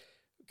stays.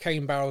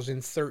 Kane barrels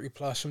in 30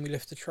 plus, and we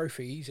lift the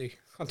trophy easy.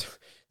 I don't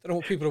know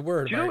what people are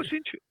worried about. Do you know what's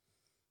interesting?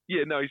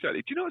 Yeah, no,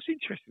 exactly. Do you know what's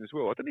interesting as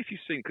well? I don't know if you've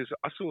seen, because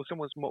I saw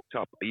someone's mocked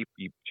up. Do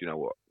you know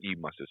what? You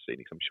must have seen it,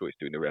 because I'm sure it's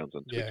doing the rounds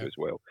on Twitter as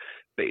well.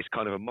 But it's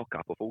kind of a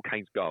mock-up of all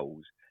Kane's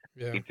goals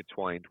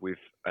intertwined with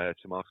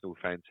some Arsenal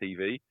fan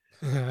TV.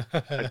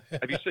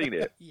 Have you seen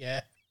it?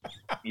 Yeah.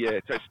 Yeah,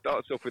 so it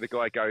starts off with a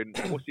guy going,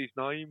 what's his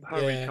name?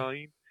 Harry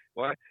Kane.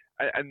 Right?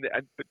 And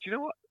but do you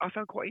know what I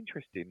found quite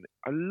interesting?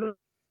 A lot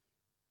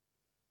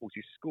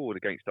he's scored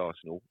against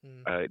Arsenal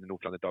in the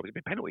North London derby have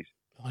been penalties.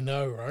 I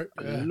know, right?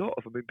 A lot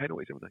of them have been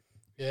penalties, haven't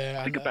they? Yeah.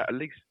 I think about at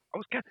least. I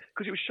was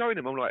because it was showing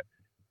them. I'm like,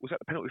 was that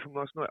the penalty from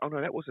last night? Oh no,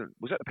 that wasn't.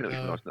 Was that the penalty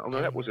from last night? Oh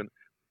no, that wasn't.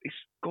 He's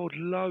scored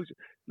loads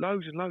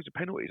and loads of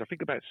penalties. I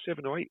think about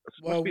 7 or 8.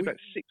 It must be about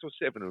 6 or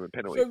 7 of them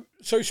penalties.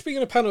 So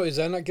speaking of penalties,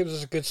 then that gives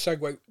us a good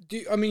segue.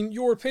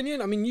 Your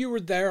opinion? I mean, you were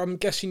there. I'm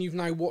guessing you've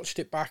now watched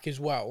it back as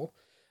well.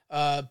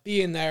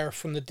 Being there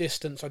from the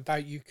distance, I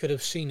doubt you could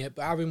have seen it.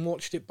 But having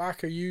watched it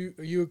back, are you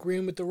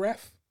agreeing with the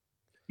ref?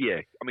 Yeah,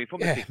 I mean, from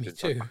the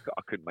distance,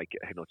 I couldn't make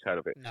it a head or tail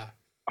of it. No.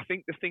 I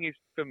think the thing is,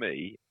 for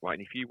me, right,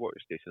 and if you watch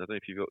this, and I don't know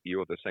if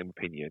you're of the same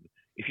opinion,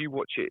 if you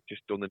watch it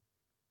just on the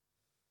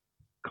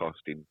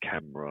casting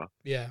camera,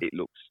 it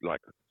looks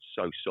like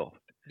so soft.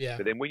 Yeah.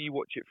 But then when you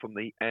watch it from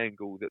the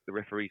angle that the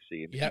referee's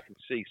seeing, you can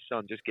see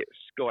Son just get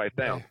skived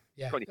down.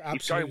 Yeah,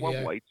 he's going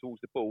one way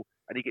towards the ball,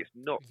 and he gets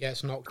knocked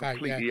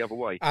completely the other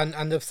way.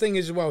 And the thing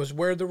is, as well, is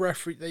where the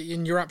referee,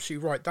 and you're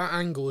absolutely right, that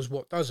angle is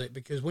what does it,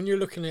 because when you're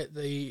looking at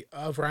the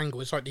other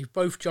angle, it's like they've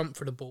both jumped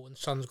for the ball and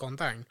Son's gone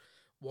down.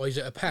 Why is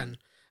it a pen?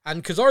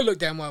 And because I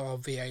looked down, well,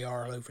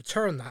 VAR will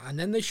overturn that. And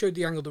then they showed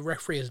the angle the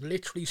referee has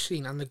literally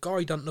seen, and the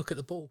guy doesn't look at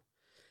the ball.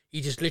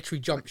 He just literally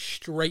jumps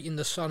straight in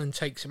the Son and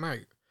takes him out.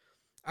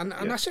 And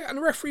that's it. And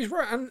the referee's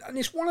right. And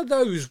it's one of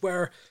those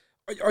where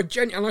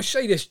and I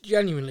say this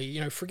genuinely,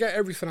 forget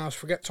everything else,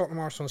 forget Tottenham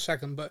Arsenal a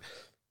second, but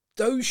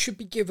those should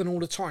be given all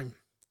the time.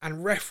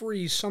 And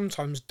referees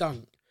sometimes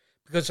don't.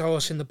 Because,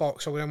 it's in the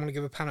box, so we don't want to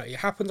give a penalty. It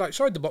happens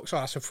outside the box,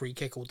 that's a free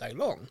kick all day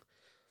long.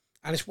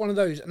 And it's one of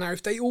those. Now,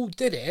 if they all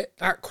did it,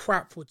 that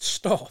crap would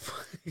stop.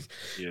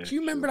 Do you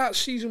remember that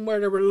season where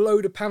there were a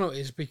load of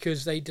penalties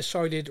because they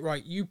decided,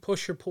 right, you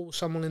push or pull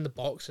someone in the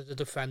box as a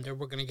defender,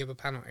 we're going to give a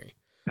penalty?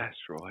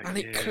 That's right. And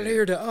it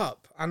cleared it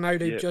up. And now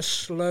they've just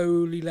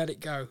slowly let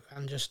it go.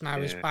 And just now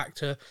it's back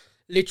to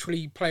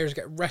literally players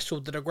get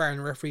wrestled to the ground.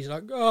 The referee's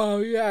like,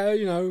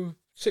 6-1.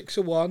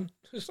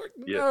 It's like,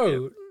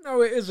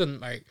 no, it isn't,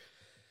 mate.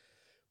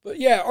 But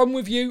yeah, I'm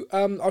with you.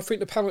 I think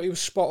the penalty was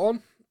spot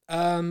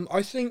on.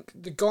 I think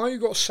the guy who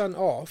got sent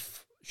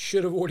off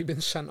should have already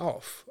been sent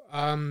off.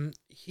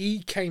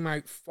 He came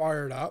out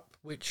fired up,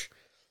 which,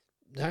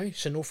 no,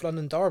 it's a North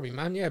London derby,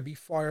 man. Yeah, be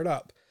fired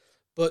up.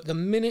 But the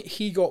minute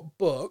he got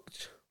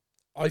booked,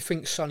 I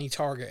think Sonny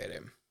targeted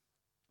him.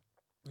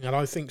 And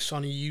I think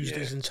Sonny used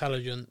his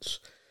intelligence,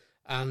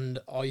 and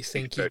I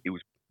think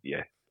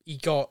he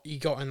got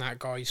in that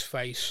guy's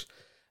face.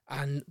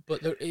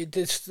 But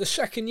the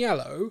second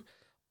yellow,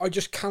 I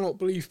just cannot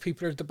believe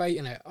people are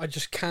debating it. I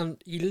just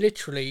can't. He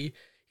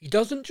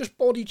doesn't just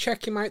body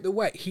check him out the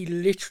way. He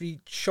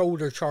literally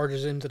shoulder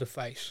charges into the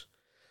face.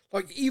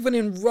 Like, even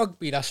in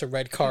rugby, that's a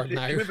red card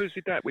now. Do you remember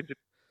Zidane?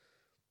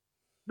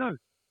 No.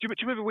 Do you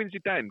remember when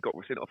Zidane got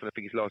sent off in, I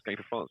think, his last game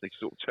for France? They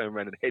sort of turned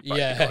around and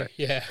headbutted him.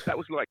 Yeah. That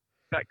was like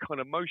that kind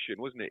of motion,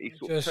 wasn't it? He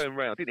sort of turned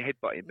around, didn't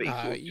headbutt him, but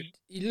he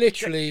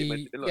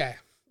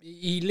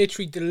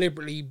literally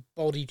deliberately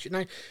body.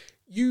 Now,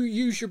 you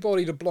use your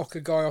body to block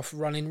a guy off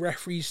running.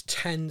 Referees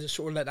tend to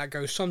sort of let that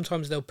go.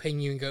 Sometimes they'll ping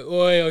you and go,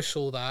 "Oh, I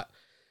saw that."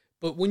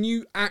 But when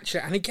you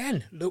actually, and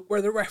again, look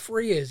where the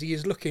referee is. He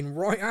is looking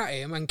right at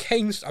him, and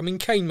Kane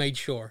made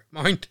sure.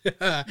 Mind, he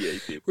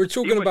did. We're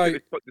talking about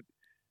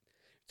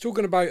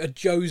a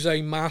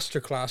Jose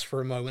masterclass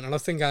for a moment, and I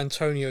think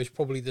Antonio is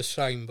probably the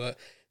same. But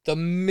the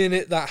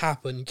minute that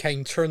happened,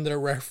 Kane turned to the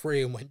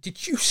referee and went,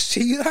 "Did you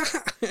see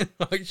that?"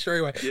 Like, straight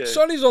away. Yeah.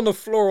 Sonny's on the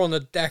floor on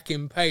the deck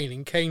in pain,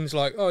 and Kane's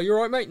like, "Oh, you're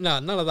right, mate?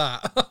 Nah, none of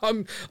that.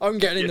 I'm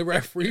getting in the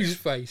referee's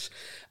face,"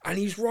 and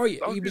he's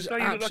right. He was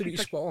absolutely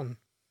spot on.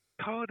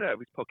 Card out of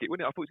his pocket,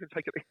 wouldn't it? I thought he was going to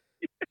take it.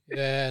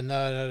 Yeah,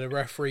 no, the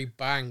referee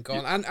bang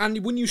gone.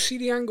 And when you see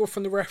the angle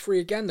from the referee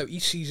again, though, he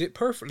sees it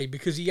perfectly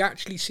because he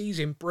actually sees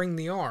him bring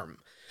the arm.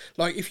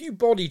 Like, if you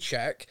body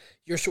check,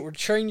 you sort of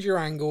change your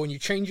angle and you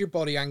change your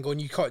body angle,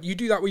 and you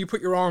do that where you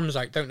put your arms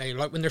out, don't they?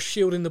 Like when they're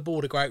shielding the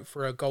ball to go out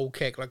for a goal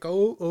kick, like,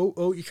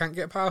 oh, you can't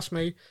get past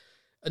me.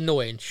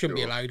 Annoying, shouldn't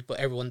be allowed, but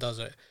everyone does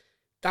it.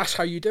 That's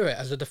how you do it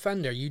as a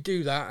defender. You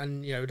do that,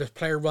 and the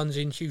player runs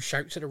into you,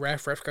 shouts at the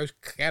ref goes,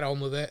 "Get on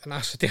with it," and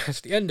that's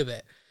the end of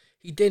it.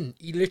 He didn't.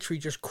 He literally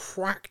just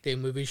cracked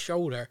him with his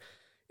shoulder.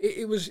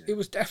 It was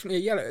definitely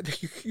a yellow.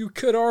 You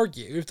could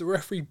argue if the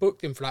referee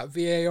booked him for that,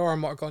 VAR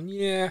might have gone,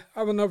 "Yeah,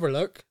 have another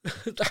look."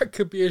 That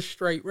could be a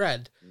straight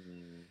red.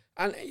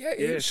 And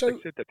so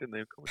they said that, didn't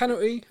they?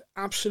 Penalty,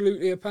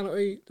 absolutely a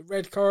penalty. The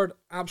red card,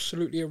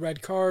 absolutely a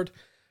red card.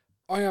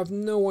 I have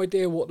no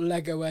idea what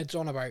Lego Ed's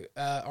on about,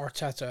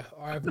 Arteta.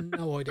 I have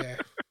no idea.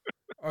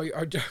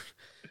 I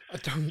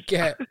don't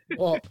get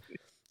what.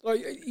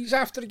 Like, he's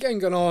after the game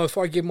going, "Oh, if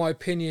I give my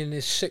opinion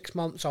in 6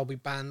 months, I'll be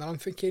banned." And I'm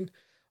thinking,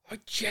 I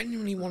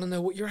genuinely want to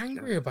know what you're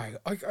angry about.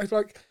 I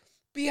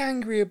be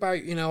angry about,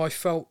 I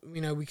felt,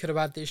 we could have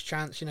had this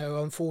chance.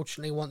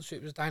 Unfortunately, once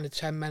it was down to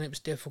 10 men, it was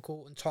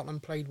difficult and Tottenham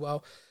played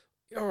well.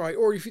 All right.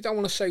 Or if you don't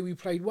want to say we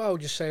played well,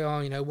 just say,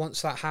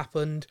 once that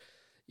happened,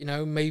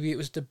 maybe it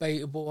was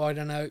debatable. I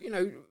don't know.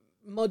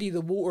 Muddy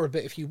the water a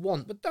bit if you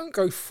want, but don't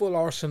go full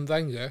Arsene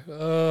Wenger.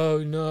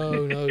 Oh,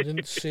 no,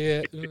 didn't see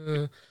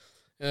it.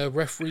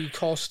 Referee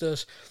cost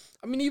us.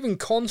 I mean, even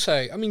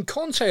Conte.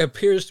 Conte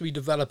appears to be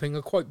developing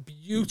a quite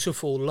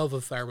beautiful love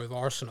affair with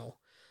Arsenal.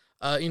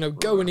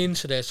 Going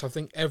into this, I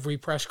think every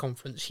press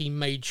conference he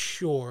made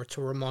sure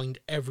to remind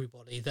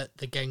everybody that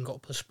the game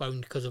got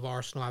postponed because of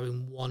Arsenal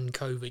having one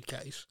COVID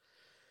case.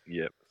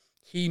 Yep.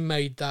 He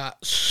made that.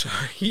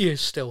 He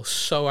is still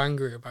so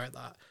angry about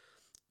that.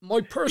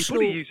 My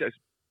personal.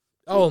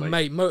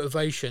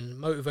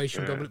 Motivation.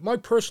 Yeah. My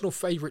personal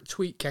favourite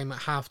tweet came at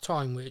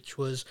half-time, which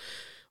was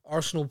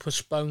Arsenal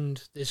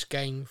postponed this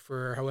game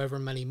for however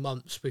many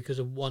months because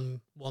of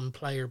one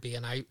player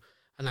being out,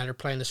 and now they're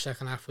playing the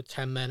second half with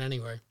 10 men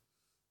anyway.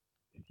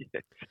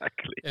 Yeah,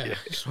 exactly. Yeah,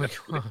 it's like,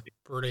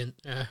 brilliant.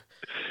 Yeah.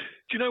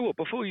 Do you know what?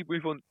 Before we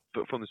move on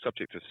from the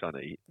subject of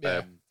Sonny,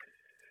 I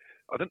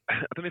don't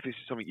know if this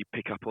is something you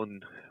pick up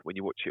on when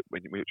you watch him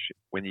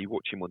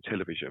on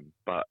television,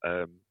 but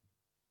there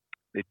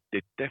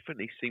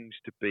definitely seems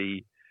to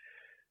be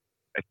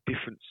a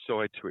different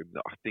side to him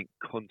that I think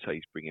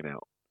Conte's bringing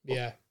out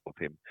of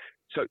him.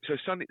 So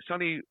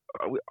Sonny,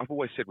 I've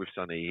always said with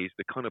Sonny, he's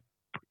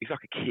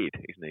like a kid,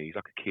 isn't he? He's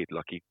like a kid,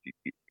 like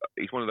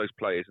he's one of those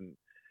players, and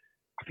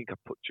I think I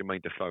put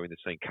Jermaine Defoe in the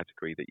same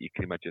category that you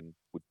can imagine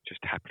would just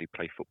happily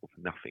play football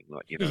for nothing.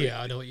 Yeah,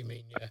 I know what you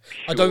mean. Yeah,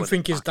 I don't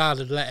think his dad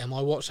had let him.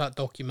 I watched that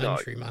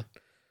documentary, man.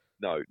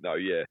 No,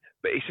 yeah,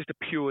 but it's just a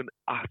pure and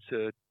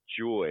utter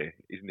joy,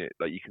 isn't it?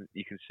 Like you can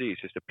see,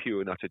 it's just a pure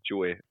and utter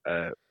joy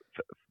for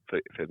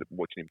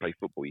watching him play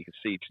football. You can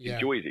see he just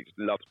enjoys it, just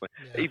loves it.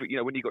 Yeah.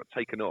 Even when he got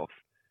taken off,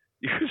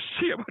 you can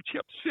see how much he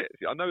upset.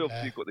 I know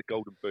obviously you've got the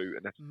golden boot,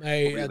 and that's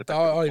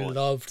I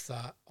loved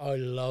that. I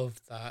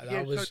loved that.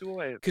 That was so do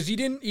I. Because he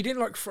didn't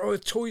like throw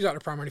toys out of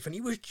the pram or anything.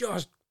 He was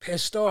just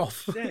pissed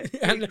off.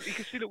 And he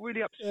can see look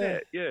really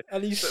upset. Yeah.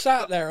 And he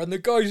sat there, and the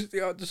guys.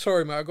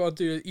 Sorry, mate, I got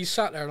to do it. He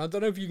sat there, and I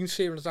don't know if you can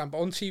see him but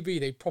on TV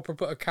they proper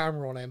put a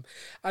camera on him,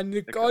 and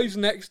the guys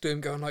next to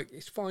him going like,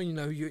 "It's fine,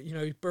 you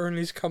know,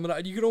 Burnley's coming out,"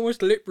 and you can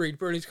almost lip read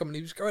Burnley's coming.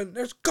 He was going,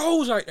 "There's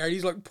goals out there." And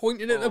he's like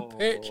pointing at the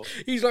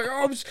pitch. He's like,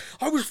 "I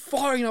was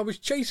fine. I was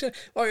chasing."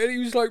 Like, and he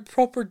was like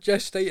proper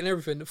gestating and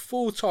everything. The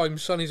full time,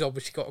 Sonny's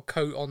obviously got a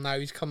coat on now.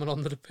 He's coming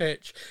onto the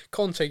pitch.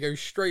 Conte goes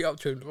straight up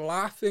to him,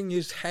 laughing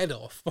his head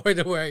off. By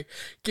the way,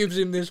 gives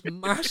him this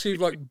massive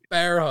like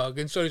bear hug,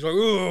 and so he's like,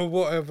 oh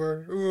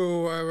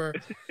whatever.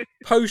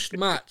 Post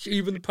match,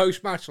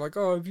 like,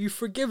 oh, have you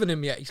forgiven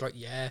him yet? He's like,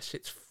 yes,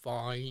 it's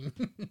fine.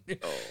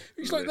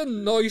 He's like the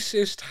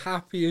nicest,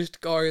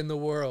 happiest guy in the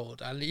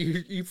world, and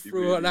he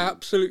threw an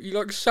absolutely,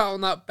 like, sat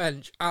on that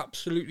bench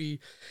absolutely.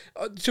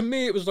 To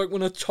me, it was like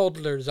when a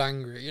toddler's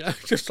angry, you know,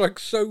 just like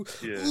so.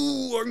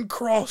 Ooh, I'm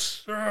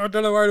cross. I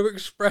don't know how to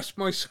express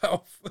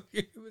myself.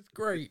 It was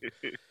great.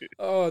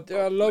 Oh,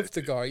 I love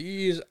the guy.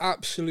 He is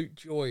absolute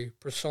joy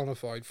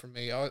personified for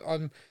me.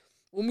 I'm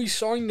when we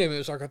signed him, it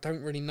was like, I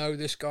don't really know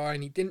this guy,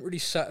 and he didn't really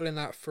settle in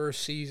that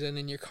first season,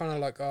 and you're kind of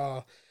like,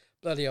 oh,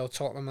 bloody hell,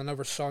 Tottenham,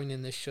 another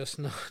signing that's just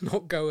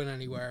not going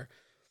anywhere.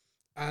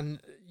 And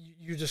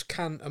you just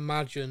can't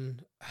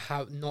imagine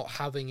not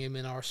having him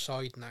in our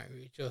side now.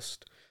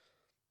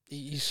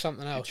 He's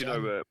something else. Did you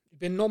know, he's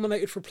been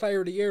nominated for Player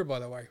of the Year, by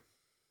the way.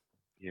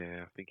 Yeah,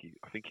 I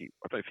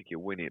don't think he'll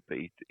win it, but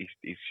he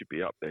should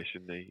be up there,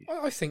 shouldn't he?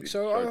 I think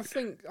so.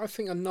 I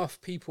think enough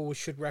people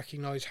should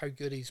recognise how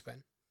good he's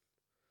been.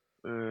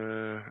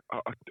 I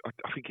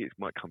think it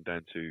might come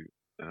down to,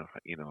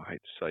 you know, I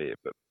hate to say it,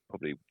 but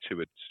probably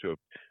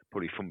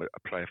probably from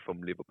a player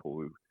from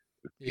Liverpool who,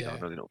 you know, I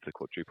know they're not for the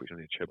quadruple, it's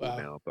only a treble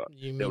now, but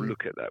they'll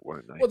look at that,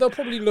 won't they? Well, they'll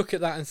probably look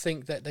at that and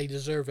think that they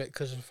deserve it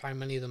because of how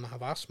many of them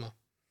have asthma.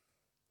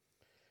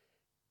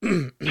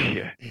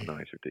 Yeah, no,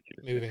 it's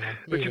ridiculous. Moving on.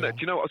 But do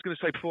you know what I was going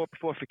to say before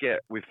I forget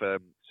with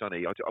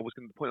Sonny? The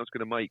point I was going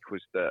to make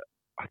was that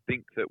I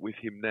think that with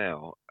him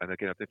now, and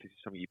again, I don't know if this is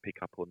something you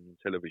pick up on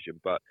television,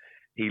 but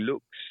he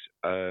looks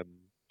not.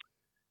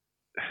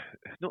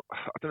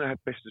 I don't know how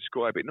best to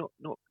describe it. Not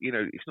you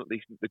know, it's not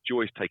the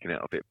joy's taken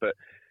out of it, but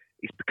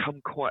it's become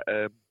quite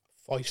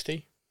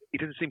feisty. He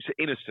doesn't seem so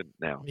innocent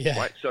now, yeah,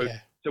 right? So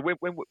yeah. so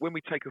when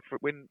we take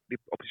when the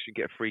opposition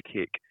get a free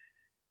kick,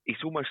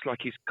 it's almost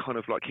like he's kind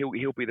of like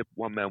he'll be the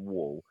one man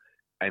wall,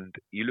 and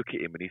you look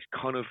at him and he's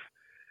kind of.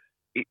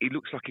 It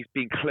looks like he's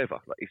being clever.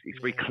 Like he's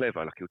very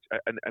clever. Like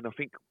and I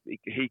think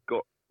he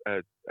got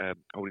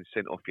holding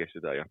sent off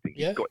yesterday. I think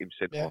he got him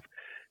sent off.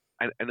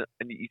 And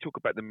you talk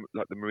about the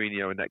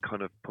Mourinho and that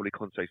kind of probably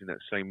Conte's in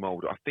that same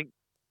mould. I think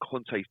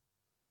Conte's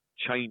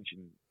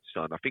changing,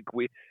 son. I think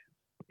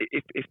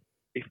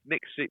if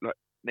next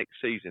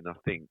season, I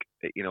think,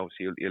 you know,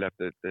 obviously you'll have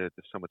the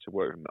summer to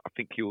work. And I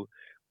think you'll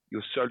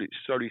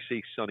slowly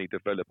see Sonny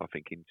develop. I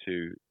think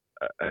into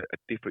a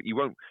different. You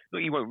won't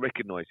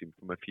recognise him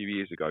from a few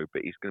years ago,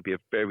 but he's going to be a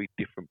very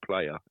different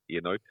player.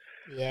 You know.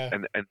 Yeah.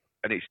 And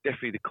it's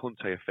definitely the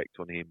Conte effect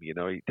on him. You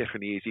know, he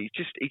definitely is. He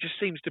just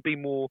seems to be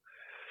more.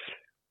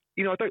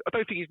 You know, I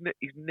don't think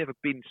he's never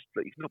been.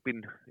 He's not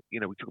been.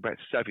 You know, we talk about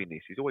savviness.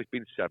 He's always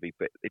been savvy,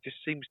 but it just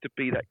seems to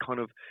be that kind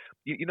of.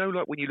 You know,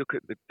 like when you look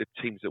at the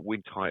teams that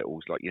win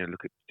titles, like, you know,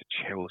 look at the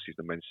Chelsea's,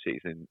 the Man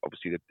City's, and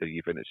obviously the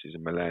Juventus's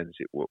and Milan's.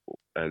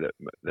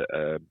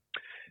 That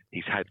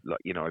he's had,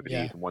 like, you know, over the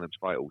years and won them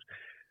titles.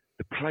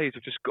 The players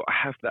have just got to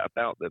have that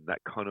about them.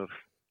 That kind of.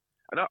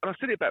 And I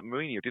said it about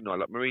Mourinho, didn't I?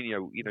 Like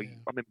Mourinho, you know,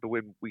 I remember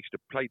when we used to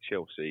play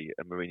Chelsea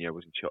and Mourinho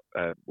was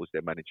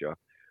their manager.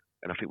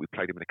 And I think we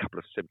played him in a couple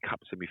of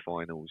cup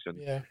semi-finals, and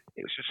it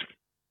was just.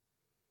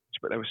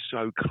 But they were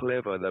so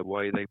clever the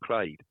way they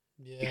played.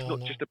 Yeah, it's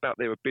not just about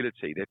their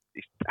ability;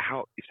 it's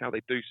how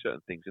they do certain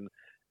things, and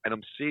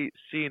I'm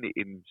seeing it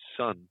in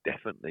Son.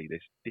 Definitely,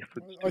 there's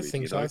difference. I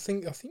think so. I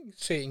think you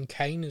see it in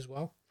Kane as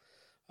well.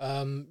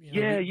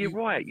 You know, you're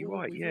right. We've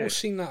all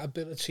seen that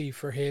ability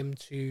for him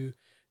to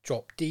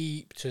drop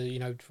deep, to, you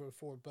know,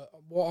 forward. But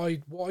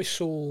what I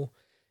saw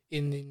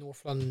in the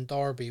North London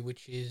derby,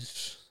 which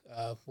is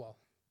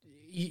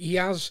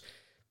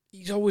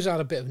he's always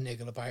had a bit of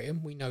niggle about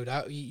him. We know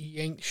that. He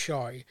ain't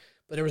shy.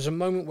 But there was a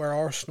moment where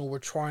Arsenal were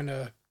trying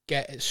to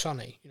get at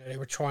Sonny. You know, they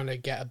were trying to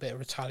get a bit of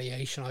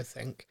retaliation, I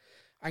think.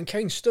 And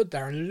Kane stood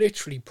there and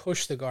literally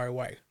pushed the guy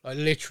away. Like,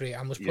 literally,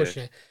 and was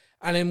pushing it.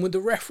 And then when the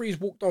referees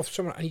walked off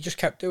someone, and he just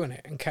kept doing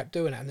it. And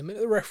the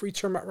minute the referee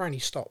turned back around, he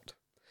stopped.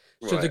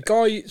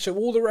 Right. So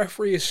all the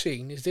referee has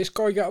seen is this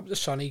guy get up to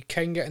Sonny,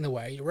 Kane get in the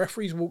way. The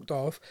referee's walked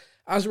off.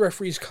 As the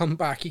referees come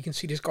back, you can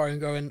see this guy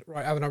and going,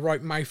 right, having a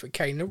right mouth at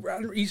Kane.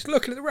 And he's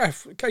looking at the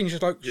ref. Kane's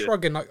just like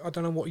shrugging, like, I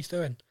don't know what he's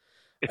doing.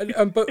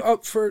 But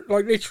up for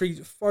like literally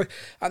 5.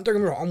 And don't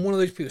get me wrong, I'm one of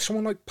those people.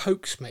 Someone like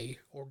pokes me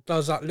or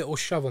does that little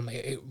shove on me,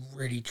 it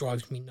really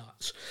drives me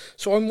nuts.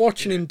 So I'm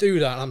watching him do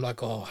that, and I'm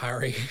like, oh,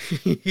 Harry,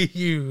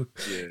 you,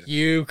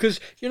 because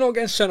you're not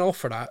getting sent off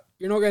for that.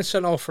 You're not getting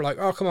sent off for like,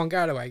 oh, come on,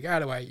 get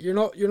away. You're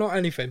not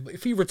anything. But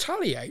if he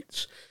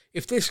retaliates,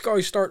 if this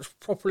guy starts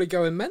properly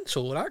going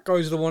mental, that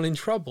guy's the one in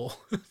trouble.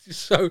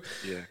 So,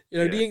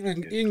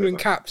 the England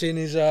captain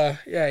is,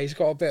 he's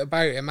got a bit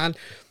about him, and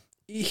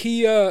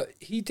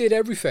he did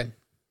everything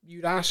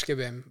you'd ask of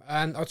him.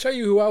 And I'll tell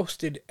you who else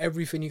did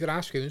everything you could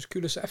ask of him, is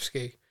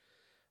Kulusevski.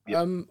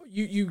 Yep.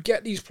 You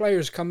get these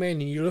players come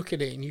in and you look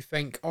at it and you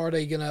think, are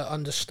they going to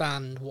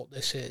understand what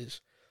this is?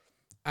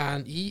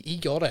 And he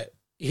got it.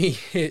 He,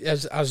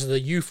 as the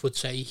youth would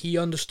say, he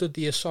understood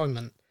the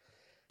assignment.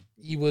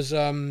 He was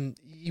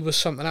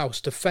something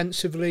else.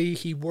 Defensively,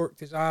 he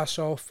worked his ass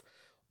off.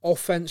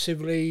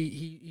 Offensively,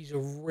 he's a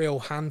real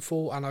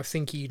handful, and I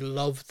think he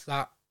loved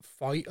that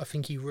fight. I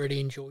think he really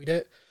enjoyed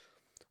it.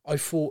 I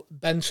thought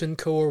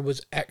Bentancur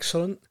was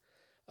excellent.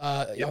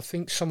 I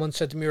think someone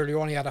said to me earlier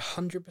on he had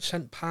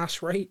 100%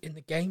 pass rate in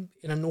the game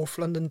in a North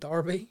London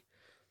derby.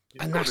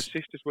 And that's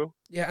assist as well.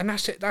 Yeah, and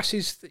that's it. That's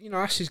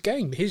his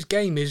game. His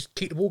game is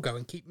keep the ball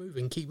going, keep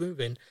moving.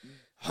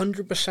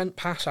 100%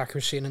 pass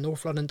accuracy in a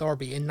North London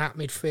derby in that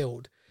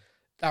midfield.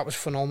 That was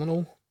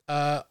phenomenal.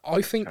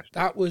 I think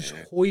that was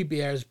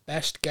Højbjerg's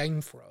best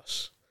game for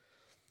us.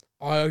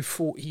 I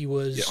thought he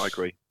was. Yeah, I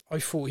agree. I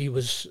thought he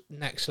was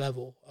next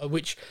level,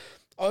 which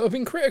I've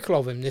been critical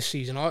of him this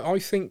season. I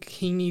think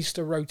he needs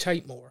to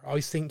rotate more.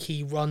 I think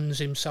he runs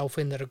himself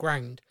into the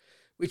ground,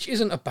 which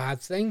isn't a bad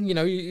thing.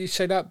 You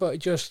say that, but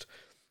just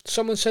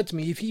someone said to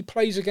me, if he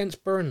plays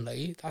against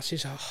Burnley, that's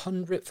his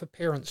 100th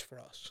appearance for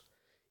us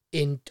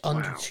in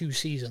under 2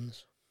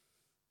 seasons.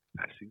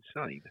 That's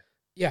insane.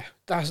 Yeah,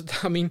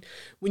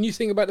 when you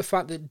think about the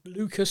fact that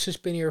Lucas has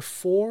been here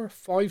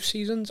 4-5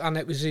 seasons, and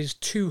it was his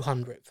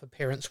 200th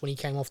appearance when he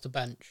came off the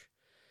bench.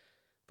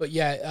 But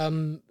yeah,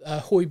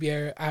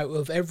 Højbjerg, out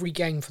of every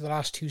game for the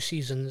last 2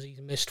 seasons, he's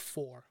missed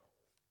 4.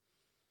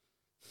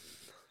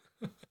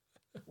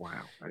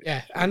 Wow.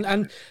 Yeah,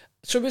 and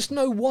so it's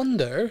no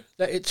wonder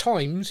that at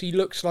times he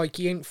looks like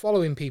he ain't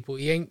following people.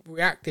 He ain't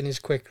reacting as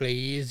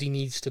quickly as he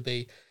needs to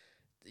be.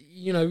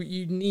 He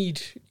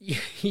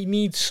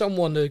needs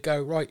someone to go,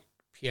 right,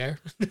 Pierre,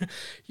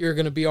 you're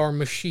going to be our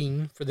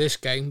machine for this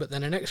game, but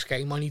then the next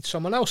game I need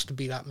someone else to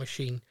be that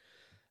machine.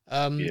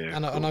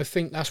 And I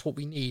think that's what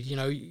we need.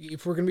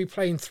 If we're going to be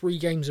playing 3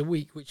 games a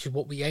week, which is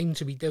what we aim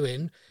to be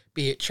doing,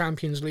 be it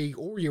Champions League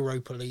or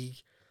Europa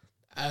League,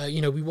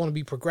 we want to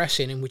be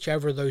progressing in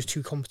whichever of those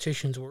 2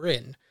 competitions we're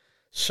in.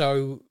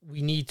 So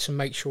we need to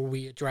make sure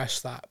we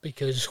address that,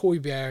 because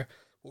Højbjerg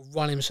will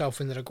run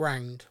himself into the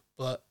ground,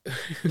 but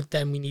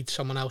then we need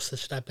someone else to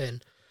step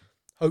in.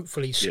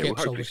 Hopefully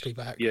Skip's obviously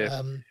back.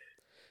 Yeah.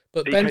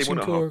 But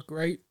Bentancur,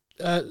 great.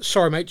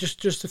 Sorry, mate,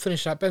 just to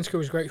finish that, Bentancur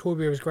was great,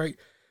 Højbjerg was great.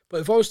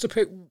 But if I was to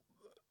pick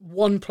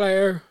one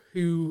player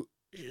who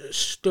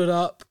stood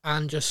up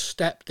and just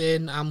stepped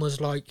in and was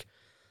like,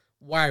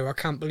 wow, I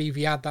can't believe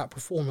he had that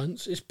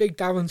performance, it's Big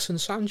Davinson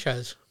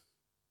Sanchez.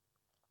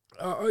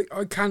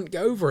 I can't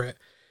get over it.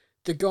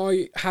 The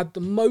guy had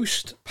the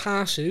most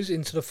passes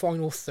into the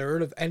final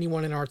third of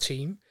anyone in our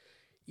team.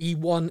 He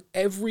won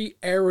every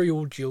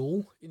aerial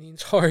duel in the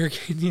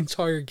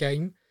entire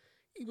game.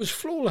 He was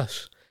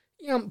flawless.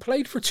 He hadn't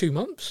played for 2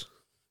 months.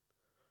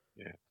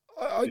 Yeah,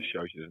 it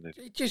shows you, doesn't it?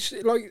 It just,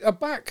 like, a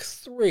back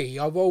 3,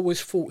 I've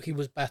always thought he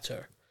was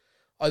better.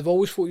 I've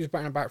always thought he was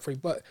better in a back 3,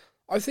 but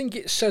I think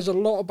it says a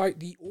lot about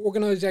the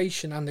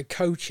organisation and the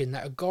coaching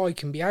that a guy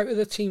can be out of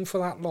the team for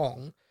that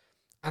long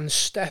and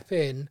step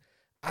in.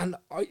 And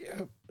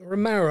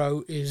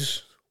Romero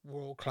is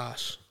world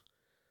class,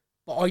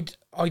 but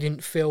I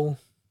didn't feel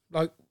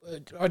like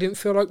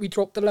we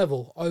dropped the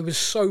level. I was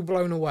so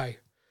blown away.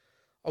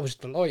 I was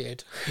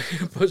delighted,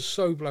 but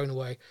so blown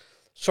away.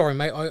 Sorry,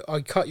 mate,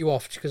 I cut you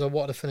off because I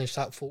wanted to finish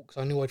that thought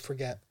because I knew I'd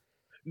forget.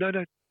 No,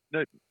 don't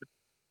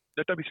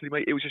be silly,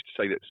 mate. It was just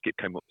to say that Skip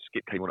came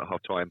on at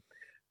half time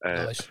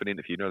Nice. for an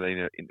interview.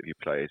 They interview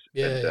players.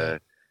 Yeah,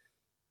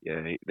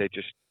 and, they're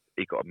just.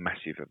 He got a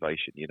massive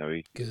ovation.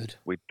 Good.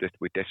 We're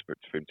desperate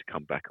for him to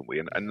come back,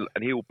 and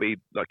he'll be,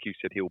 like you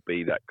said, he'll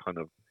be that kind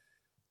of.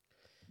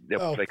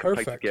 They can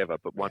play together,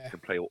 but one can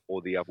play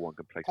or the other one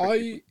can play.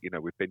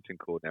 With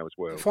Bentancur now as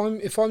well.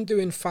 If I'm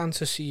doing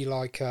fantasy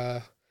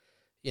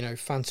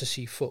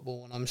fantasy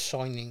football and I'm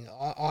signing,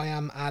 I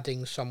am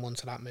adding someone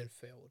to that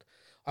midfield.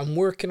 I'm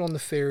working on the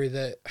theory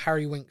that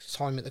Harry Winks'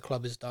 time at the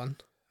club is done,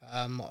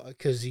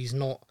 because he's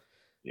not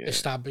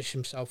established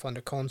himself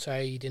under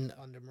Conte. He didn't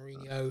under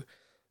Mourinho.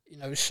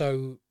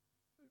 So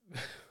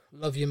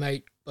love you,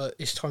 mate, but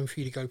it's time for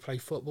you to go play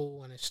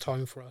football, and it's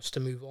time for us to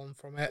move on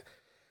from it.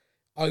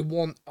 I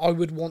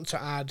would want to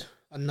add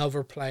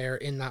another player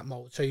in that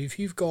mould. So if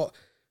you've got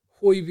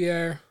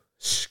Højbjerg,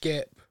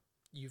 Skip,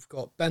 you've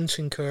got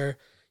Bentancur,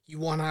 you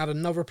want to add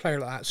another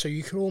player like that, so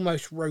you can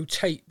almost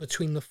rotate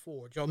between the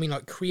 4. Do you know what I mean?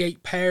 Like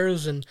create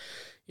pairs, and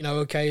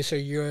okay, so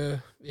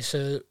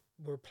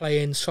we're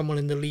playing someone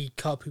in the League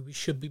Cup who we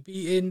should be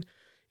beating.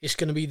 It's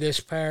going to be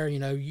this pair,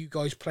 you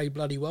guys play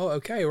bloody well.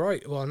 Okay,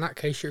 right. Well, in that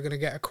case, you're going to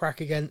get a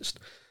crack against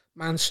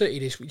Man City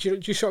this week. Do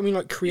you see what I mean?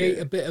 Like, create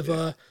a bit of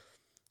a,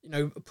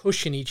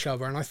 pushing each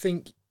other. And I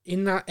think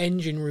in that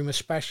engine room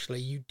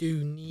especially, you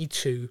do need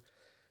to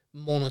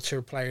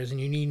monitor players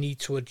and you need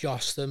to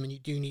adjust them and you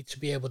do need to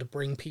be able to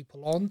bring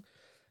people on.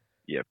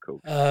 Yeah, of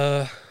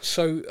course.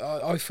 So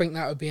I think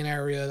that would be an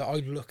area that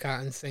I'd look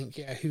at and think,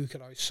 yeah, who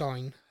could I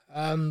sign?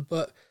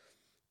 But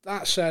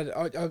that said,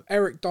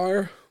 Eric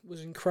Dyer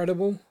was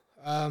incredible.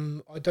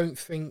 I don't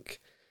think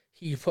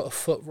he put a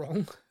foot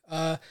wrong.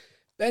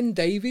 Ben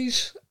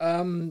Davies.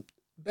 Ben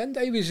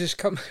Davies is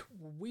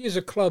we as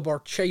a club are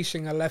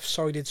chasing a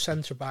left-sided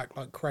centre-back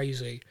like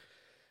crazy.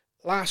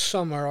 Last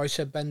summer, I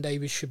said Ben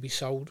Davies should be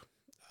sold.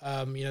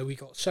 We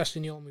got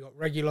Sessegnon, we got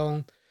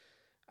Reguilon,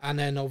 and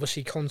then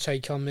obviously Conte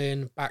come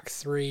in, back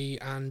three,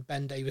 and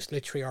Ben Davies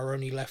literally our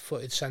only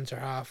left-footed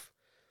centre-half.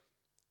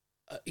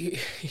 He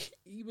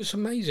was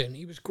amazing.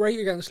 He was great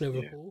against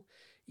Liverpool. Yeah.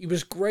 He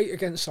was great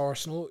against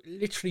Arsenal.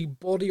 Literally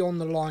body on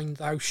the line,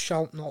 thou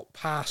shalt not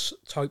pass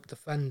type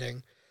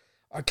defending.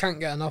 I can't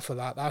get enough of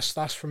that.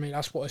 That's for me.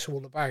 That's what it's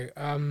all about.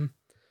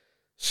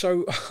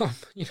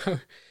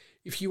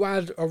 If you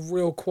add a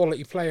real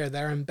quality player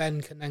there and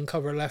Ben can then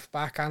cover left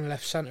back and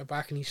left centre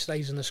back and he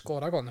stays in the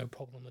squad, I got no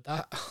problem with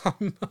that. I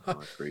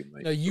agree,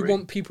 mate. You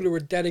want people who are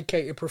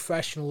dedicated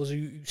professionals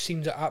who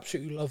seem to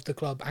absolutely love the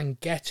club and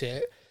get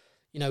it.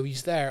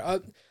 He's there. I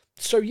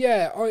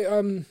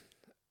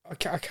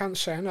can't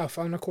say enough.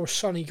 And of course,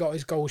 Sonny got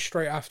his goal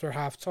straight after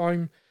half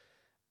time.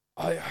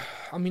 I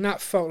mean, that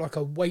felt like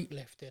a weight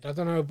lifted. I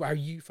don't know how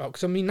you felt,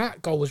 because I mean,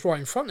 that goal was right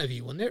in front of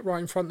you, wasn't it?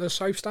 Right in front of the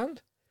south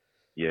stand.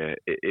 Yeah,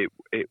 it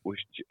was.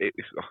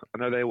 I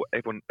know they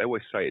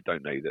always say it,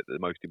 don't they? That the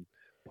most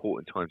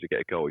important time to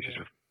get a goal is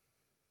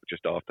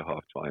just after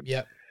half time.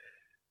 Yeah.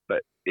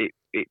 But it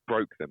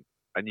broke them,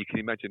 and you can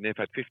imagine they've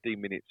had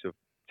 15 minutes of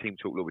team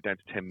talk. Look, we're down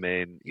to 10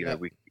 men. If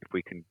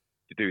we can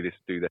do this,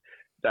 do that.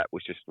 That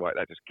was just right.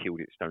 That just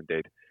killed it stone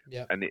dead.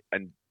 Yeah. And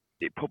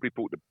it probably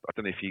brought I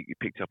don't know if you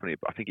picked up on it,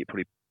 but I think it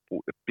probably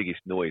brought the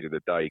biggest noise of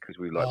the day, because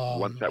we were like,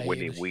 once that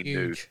went in, we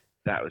knew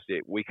that was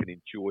it. We can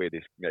enjoy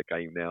this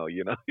game now,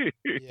 Yeah,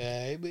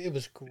 it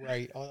was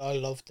great. I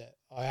loved it.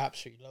 I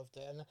absolutely loved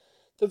it.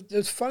 And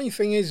the funny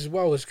thing is as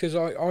well is because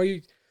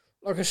I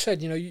like I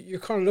said, you're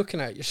kind of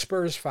looking at it, you're a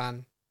Spurs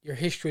fan. Your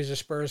history as a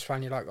Spurs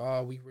fan, you're like,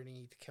 oh, we really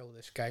need to kill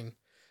this game.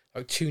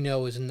 Like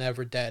 2-0 is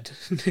never dead.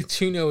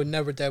 2-0 is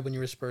never dead when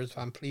you're a Spurs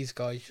fan. Please,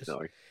 guys,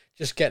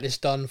 just get this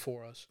done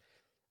for us.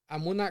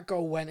 And when that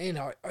goal went in,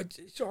 I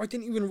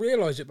didn't even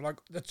realise it, but like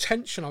the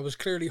tension I was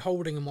clearly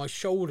holding in my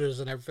shoulders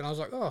and everything, I was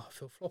like, oh, I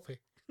feel floppy.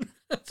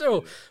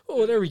 So,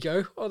 there we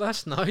go. Oh,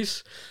 that's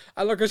nice.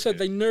 And like I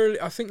said,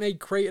 I think they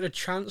created a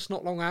chance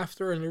not long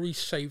after, and Lloris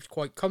saved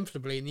quite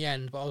comfortably in the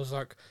end. But I was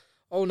like,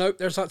 oh no,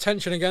 there's that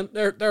tension again.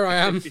 There I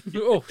am.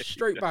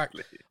 Straight back.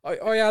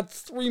 I had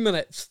 3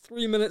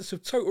 minutes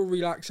of total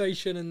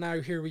relaxation, and now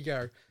here we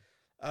go.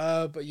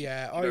 But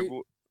yeah,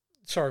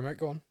 sorry, mate,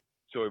 go on.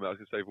 Sorry, mate, I was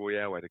going to say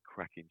Royale had a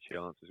cracking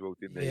chance as well,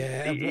 didn't he?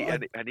 Yeah,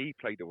 and he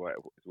played the right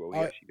as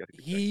well.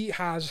 He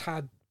has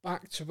had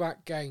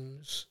back-to-back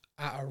games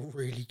at a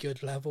really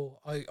good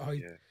level.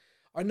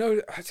 I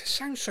know it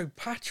sounds so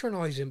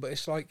patronising, but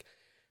it's like,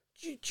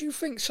 do you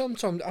think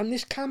sometimes, and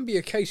this can be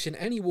a case in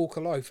any walk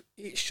of life,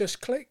 it's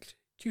just clicked?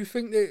 Do you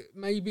think that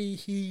maybe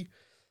he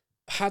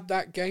had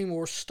that game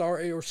or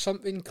started or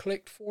something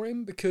clicked for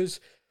him? Because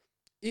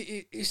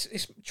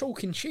it's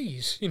chalk and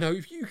cheese.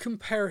 If you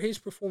compare his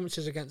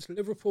performances against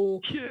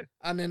Liverpool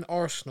and then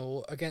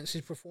Arsenal against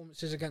his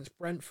performances against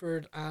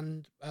Brentford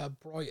and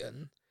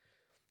Brighton,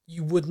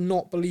 you would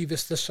not believe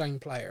it's the same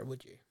player,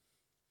 would you?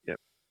 Yep.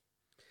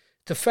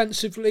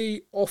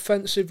 Defensively,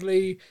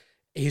 offensively,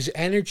 his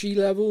energy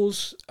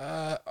levels,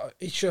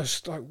 it's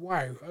just like,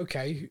 wow,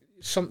 okay,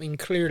 something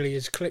clearly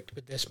has clicked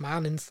with this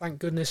man, and thank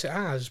goodness it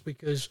has,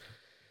 because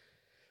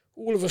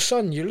all of a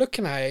sudden you're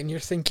looking at it and you're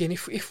thinking,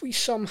 if we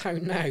somehow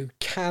now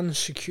can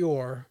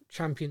secure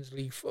Champions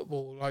League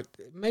football, like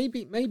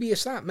maybe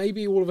it's that.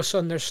 Maybe all of a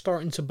sudden they're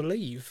starting to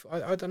believe.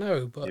 I don't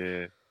know, but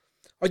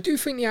I do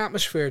think the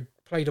atmosphere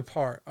played a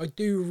part. I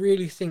do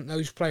really think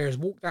those players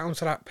walked out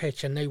onto that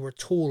pitch and they were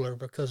taller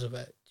because of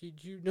it. Do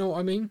you know what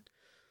I mean?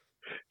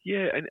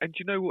 Yeah, and do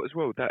you know what as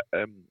well? That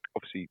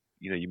obviously,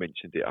 you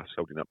mentioned it, us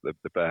holding up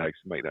the bags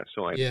to make that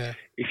sign. Yeah.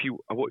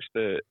 I watched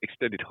the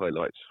extended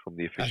highlights from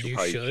the official page.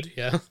 As you should,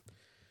 yeah.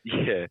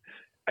 Yeah,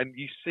 and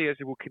you see as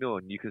they're walking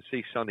on, you can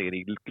see Sonny, and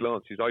he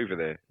glances over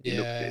there. He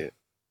looks at it.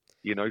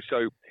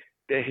 So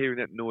they're hearing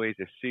that noise,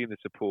 they're seeing the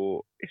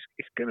support.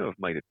 It's going to have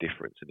made a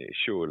difference in it,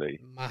 surely.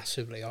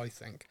 Massively, I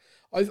think.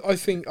 I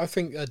think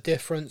a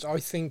difference.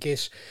 I think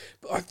it's.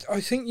 I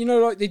think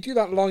like they do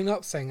that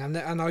line-up thing,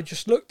 and I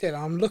just looked at it.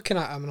 I'm looking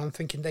at them, and I'm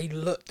thinking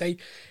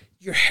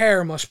your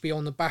hair must be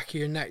on the back of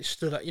your neck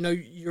stood up.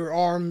 Your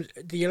arms,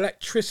 the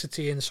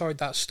electricity inside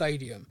that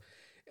stadium.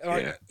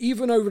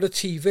 Even over the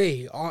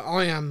TV,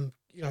 I am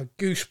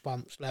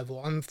goosebumps level.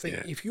 I'm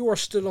thinking if you are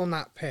still on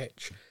that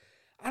pitch.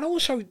 And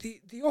also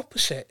the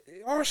opposite,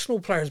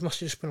 Arsenal players must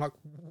have just been like,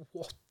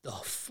 "What the?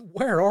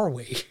 Where are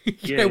we?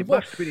 It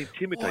must have been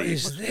intimidating. What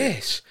is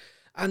this?"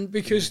 And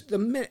because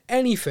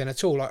anything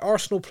at all, like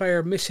Arsenal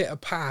player miss hit a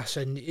pass,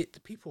 and the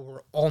people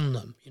were on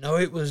them.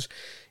 It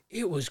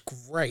It was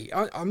great.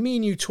 I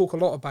mean, you talk a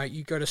lot about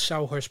you go to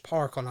Selhurst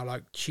Park on a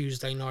like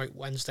Tuesday night,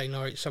 Wednesday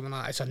night, something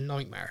like that. It's a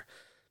nightmare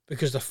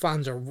because the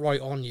fans are right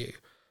on you.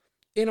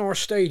 In our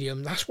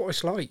stadium, that's what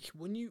it's like.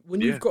 When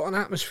you've got an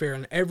atmosphere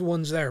and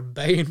everyone's there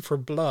baying for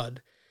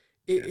blood,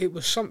 it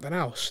was something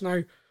else.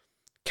 Now,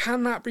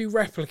 can that be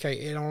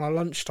replicated on a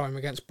lunchtime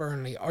against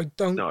Burnley? I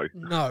don't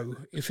know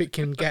if it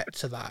can get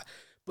to that.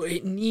 But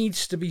it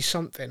needs to be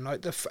something.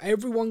 Like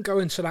everyone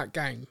going to that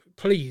game,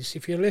 please,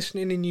 if you're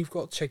listening and you've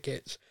got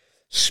tickets,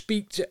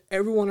 speak to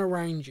everyone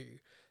around you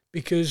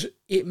because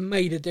it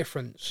made a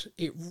difference.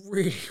 It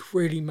really,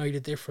 really made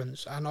a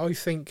difference. And I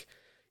think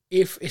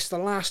if it's the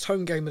last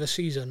home game of the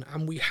season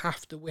and we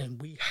have to win,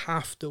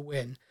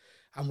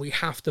 and we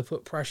have to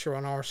put pressure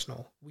on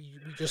Arsenal. We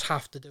just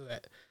have to do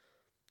it.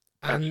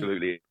 And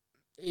absolutely.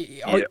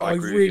 I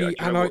really,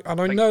 and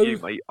I know,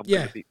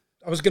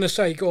 I was going to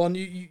say, go on,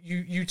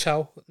 you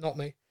tell, not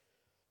me.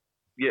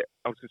 Yeah,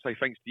 I was going to say,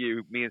 thanks to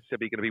you, me and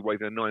Sebby are going to be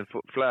waving a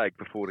 9-foot flag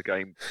before the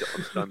game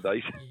on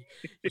Sundays.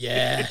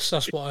 Yes,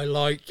 that's what I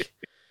like.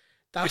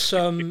 That's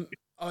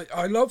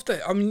I loved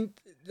it. I mean,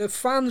 the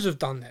fans have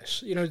done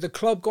this. You know, the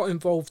club got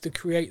involved to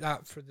create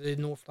that for the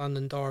North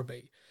London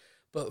derby.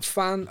 But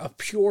a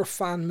pure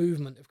fan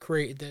movement have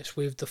created this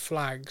with the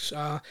flags.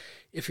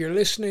 If you're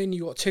listening,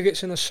 you got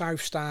tickets in the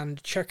South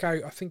Stand. Check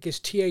out, I think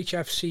it's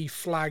THFC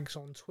Flags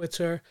on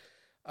Twitter.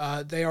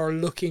 They are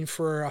looking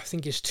for, I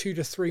think it's 2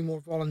 to 3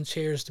 more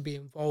volunteers to be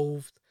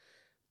involved.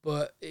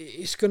 But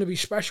it's going to be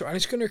special, and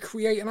it's going to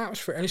create an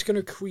atmosphere, and it's going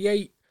to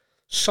create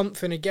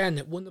something again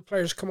that when the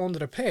players come onto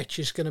the pitch,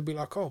 it's going to be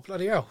like, oh,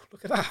 bloody hell,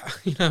 look at that,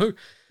 you know?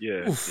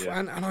 Yeah. Oof. Yeah.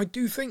 And I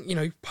do think, you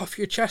know, puff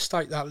your chest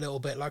out that little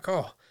bit, like,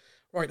 oh,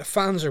 right, the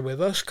fans are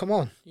with us, come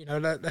on, you know,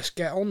 let's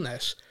get on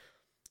this.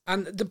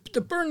 And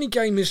the Burnley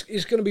game is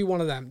going to be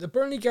one of them. The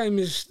Burnley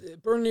game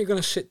Burnley are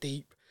going to sit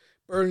deep.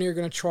 Burnley are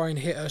going to try and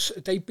hit us.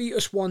 They beat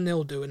us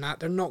 1-0 doing that.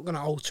 They're not going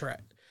to alter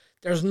it.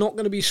 There's not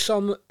going to be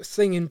some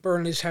thing in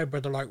Burnley's head where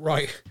they're like,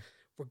 right,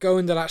 we're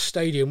going to that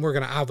stadium, we're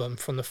going to have them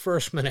from the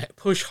first minute,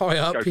 push high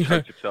up. Go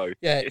toe to toe.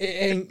 Yeah, it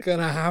ain't going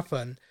to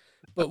happen.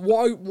 But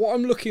what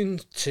I'm looking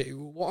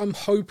to, what I'm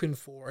hoping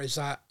for is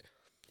that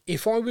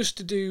if I was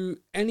to do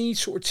any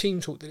sort of team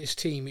talk to this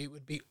team, it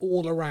would be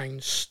all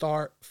around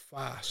start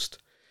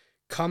fast.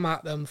 Come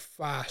at them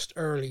fast,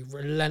 early,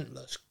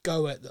 relentless,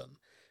 go at them.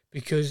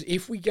 Because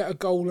if we get a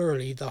goal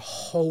early, the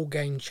whole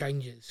game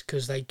changes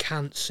because they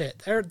can't sit.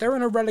 They're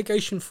in a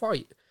relegation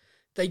fight.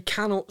 They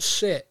cannot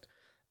sit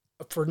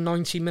for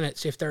 90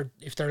 minutes if they're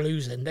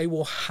losing. They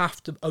will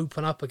have to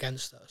open up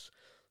against us.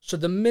 So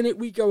the minute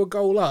we go a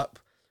goal up,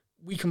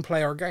 we can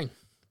play our game.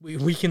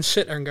 We can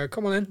sit there and go,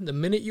 come on in. The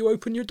minute you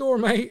open your door,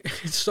 mate,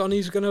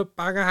 Sonny's going to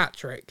bag a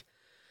hat-trick.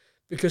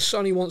 Because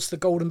Sonny wants the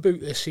golden boot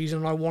this season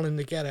and I want him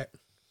to get it.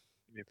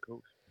 Yeah, of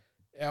course.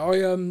 Yeah,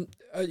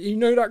 you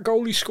know that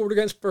goal he scored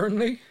against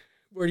Burnley?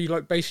 Where he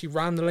like basically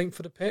ran the length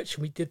of the pitch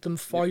and we did them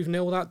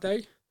 5-0 that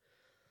day?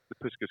 The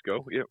Puskas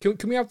goal, yeah.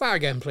 Can we have that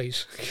again,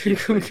 please?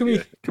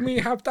 Can we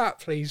have that,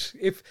 please?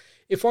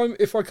 If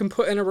I can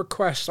put in a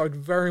request, I'd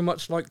very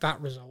much like that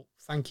result.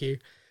 Thank you.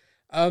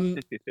 You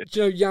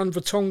know, Jan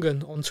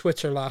Vertonghen on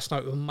Twitter last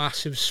night with a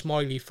massive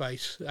smiley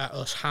face at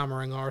us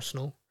hammering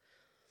Arsenal.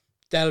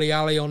 Dele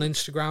Alli on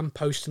Instagram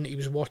posting that he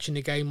was watching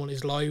the game on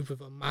his live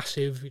with a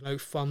massive,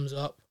 thumbs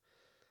up.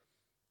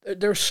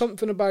 There's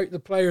something about the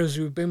players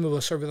who have been with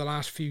us over the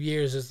last few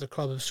years as the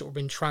club have sort of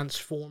been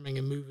transforming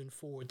and moving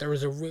forward. There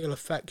is a real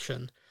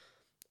affection.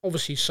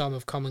 Obviously, some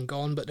have come and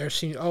gone, but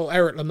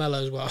Eric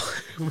Lamela as well.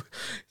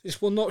 This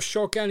will not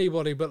shock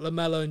anybody, but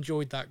Lamela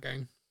enjoyed that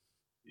game.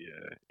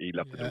 Yeah, he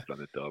loved the North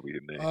London derby,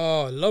 didn't he?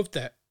 Oh, loved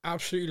it.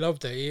 Absolutely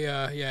loved it.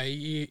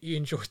 He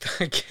enjoyed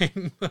that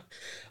game.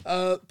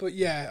 But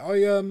yeah,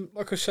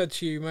 like I said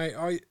to you, mate,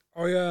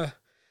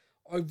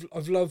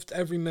 I've loved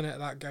every minute of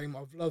that game.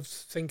 I've loved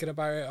thinking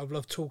about it. I've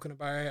loved talking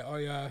about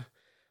it.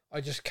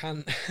 I just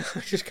can't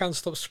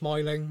stop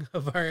smiling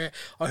about it.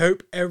 I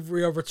hope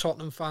every other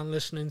Tottenham fan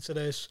listening to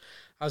this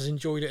has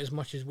enjoyed it as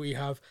much as we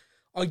have.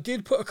 I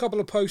did put a couple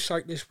of posts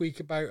out this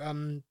week about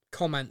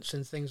comments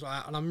and things like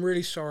that, and I'm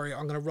really sorry.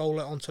 I'm going to roll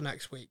it onto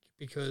next week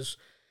because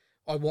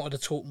I wanted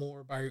to talk more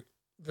about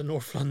the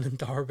North London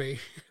derby.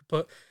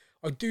 But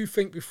I do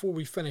think before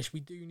we finish, we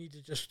do need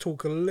to just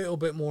talk a little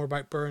bit more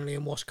about Burnley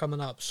and what's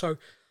coming up. So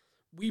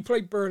we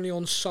played Burnley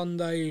on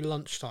Sunday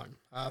lunchtime.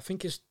 I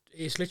think it's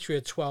literally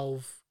a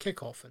 12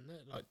 kickoff, isn't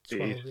it? Like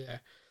 12,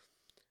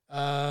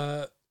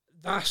 yeah.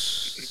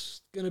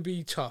 That's going to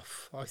be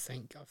tough, I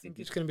think. I think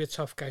it's going to be a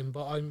tough game,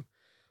 but I'm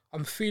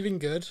feeling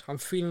good. I'm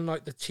feeling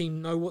like the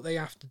team know what they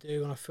have to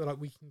do, and I feel like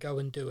we can go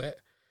and do it.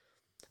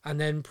 And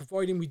then,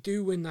 providing we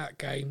do win that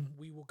game,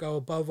 we will go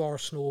above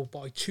Arsenal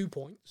by 2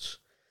 points.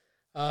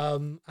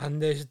 And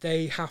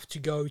they have to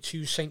go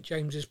to St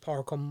James's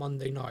Park on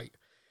Monday night.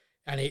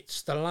 And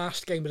it's the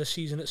last game of the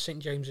season at St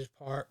James's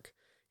Park.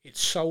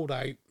 It's sold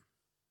out.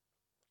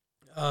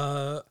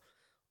 I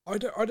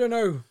don't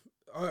know.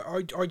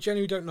 I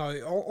genuinely don't know.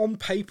 On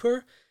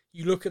paper,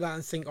 you look at that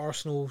and think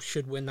Arsenal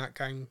should win that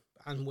game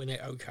and win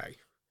it okay.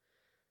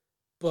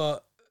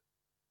 But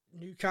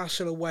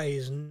Newcastle away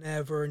is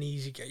never an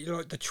easy game. You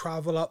like the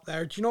travel up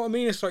there. Do you know what I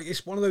mean? It's like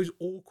it's one of those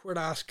awkward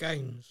ass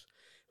games,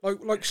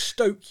 like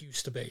Stoke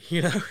used to be.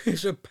 You know,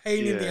 it's a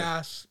pain in the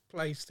ass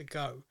place to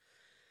go.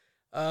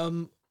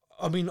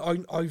 I mean,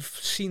 I've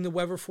seen the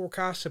weather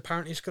forecast.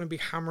 Apparently, it's going to be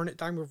hammering it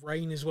down with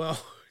rain as well.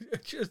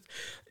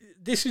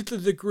 This is the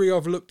degree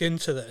I've looked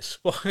into this.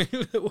 By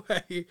the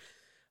way,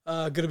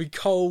 going to be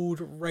cold,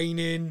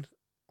 raining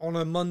on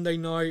a Monday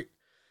night.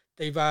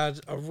 They've had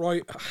a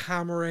right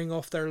hammering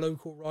off their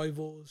local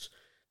rivals.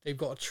 They've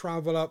got to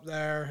travel up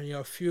there. You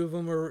know, a few of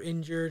them are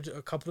injured.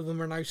 A couple of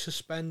them are now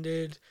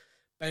suspended.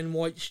 Ben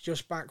White's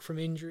just back from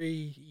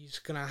injury. He's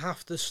going to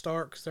have to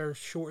start because they're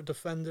short of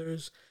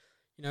defenders.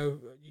 You know,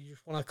 you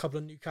just want a couple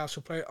of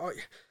Newcastle players.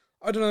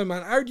 I don't know,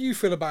 man. How do you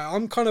feel about it?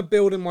 I'm kind of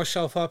building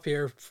myself up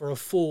here for a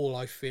fall,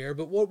 I fear.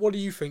 But what do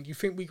you think? You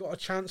think we got a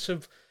chance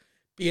of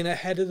being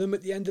ahead of them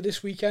at the end of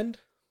this weekend?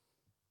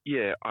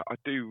 Yeah, I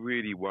do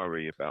really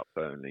worry about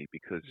Burnley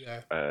because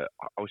I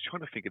was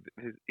trying to think of,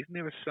 isn't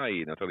there a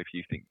saying? I don't know if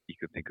you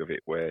could think of it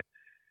where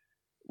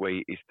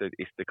it's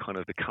the kind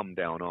of the come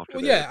down after.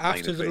 Well,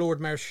 after the Lord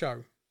Mayor's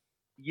show.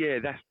 Yeah,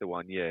 that's the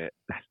one. Yeah,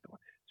 that's the one.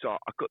 So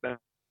I got that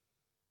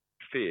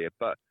fear,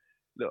 but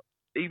look,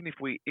 even if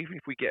we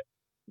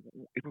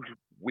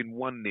win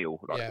 1-0,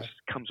 this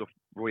comes off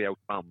Royale's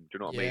bum. Do you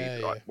know what I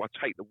mean? Like, I'll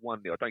take the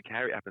 1-0. I don't care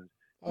how it happens.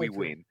 We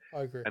win.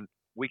 I agree. And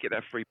we get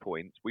that 3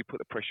 points. We put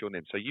the pressure on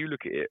them. So you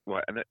look at it,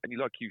 right, and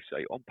like you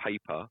say, on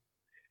paper,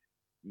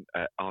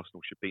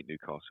 Arsenal should beat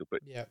Newcastle.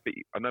 But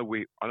I know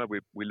we're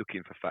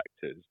looking for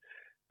factors.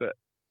 But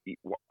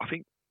I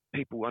think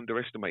people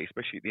underestimate,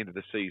 especially at the end of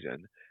the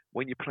season,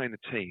 when you're playing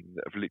a team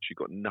that have literally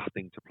got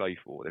nothing to play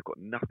for. They've got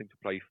nothing to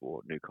play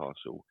for.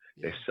 Newcastle.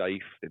 They're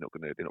safe. They're not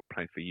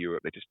playing for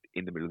Europe. They're just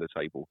in the middle of the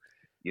table.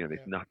 You know,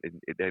 there's nothing.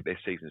 Their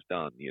season's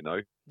done. You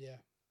know. Yeah.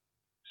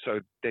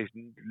 So there's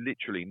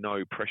literally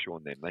no pressure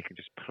on them. They can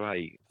just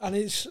play. And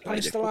it's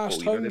the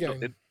last home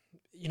game.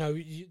 You know,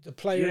 the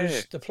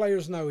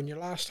players know in your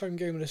last home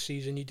game of the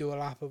season you do a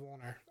lap of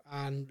honour,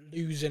 and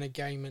losing a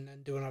game and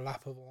then doing a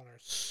lap of honour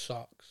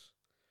sucks.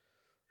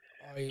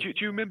 Do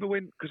you remember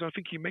when? Because I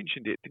think you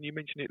mentioned it. Didn't you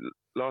mention it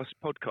last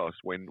podcast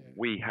when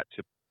we had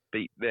to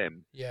beat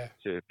them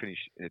to finish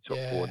in the top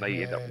four, and they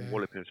ended up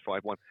walloping us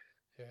 5-1.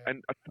 Yeah.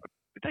 And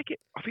did they get?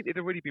 I think they'd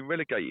already been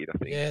relegated. I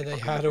think. Yeah, they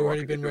had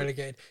already been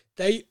relegated.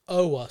 They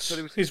owe us.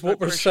 So is what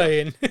we're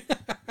saying.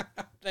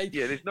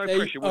 there's no they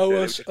pressure. They owe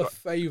us a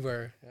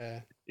favour.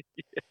 Yeah.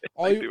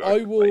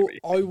 I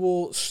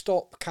will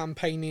stop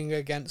campaigning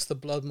against the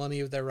blood money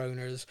of their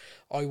owners.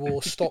 I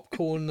will stop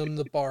calling them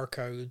the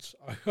barcodes.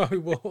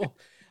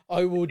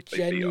 I will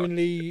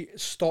genuinely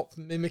stop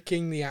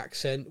mimicking the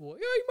accent. Well,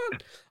 yeah,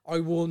 man. I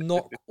will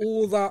knock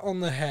all that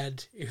on the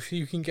head if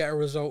you can get a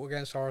result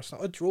against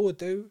Arsenal. A draw would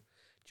do.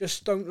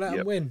 Just don't let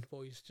them win,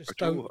 boys. Just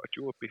don't. A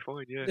draw would be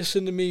fine, yeah.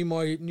 Listen to me,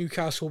 my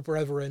Newcastle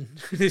brethren.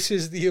 This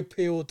is the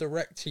appeal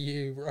direct to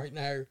you right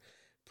now.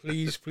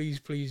 Please, please,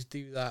 please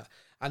do that.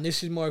 And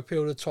this is my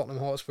appeal to Tottenham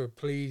Hotspur.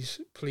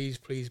 Please, please,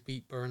 please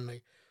beat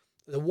Burnley.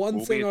 The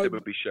one thing I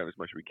would be shown as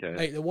much as we can.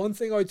 Mate, the one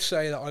thing I'd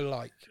say that I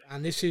like,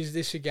 and this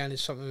again is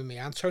something with me.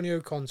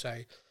 Antonio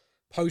Conte,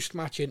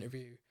 post-match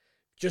interview,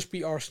 just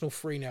beat Arsenal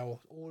 3-0.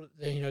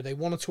 They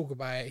want to talk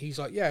about it. He's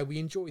like, yeah, we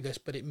enjoy this,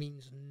 but it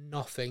means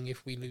nothing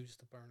if we lose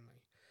to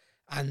Burnley.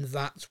 And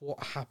that's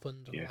what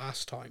happened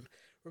last time.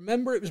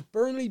 Remember, it was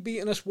Burnley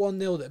beating us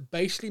 1-0 that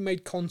basically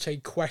made Conte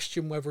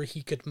question whether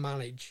he could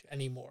manage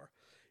anymore.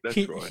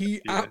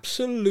 He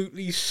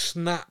absolutely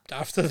snapped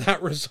after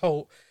that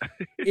result.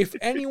 If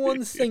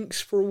anyone thinks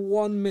for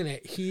 1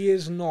 minute he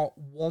is not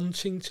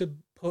wanting to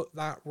put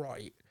that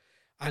right,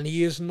 and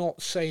he is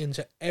not saying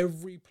to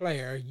every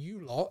player, you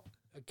lot,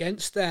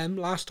 against them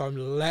last time,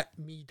 let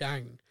me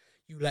down.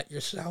 You let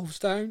yourselves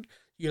down.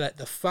 You let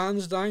the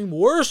fans down.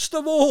 Worst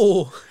of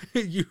all,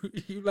 you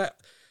let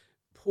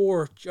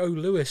poor Joe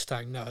Lewis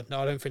down. No,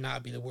 I don't think that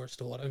would be the worst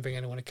of all. I don't think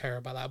anyone would care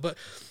about that. But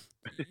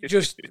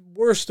just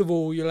worst of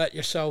all, you let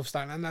yourselves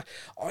down, and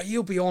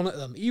you'll be on at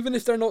them, even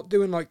if they're not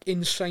doing like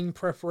insane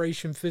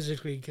preparation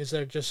physically because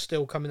they're just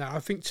still coming out. I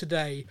think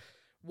today,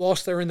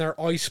 whilst they're in their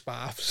ice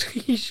baths,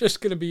 he's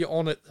just going to be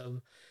on at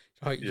them.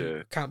 Like,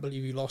 I can't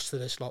believe you lost to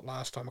this lot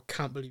last time. I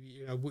can't believe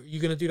you're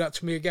going to do that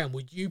to me again.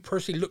 Would you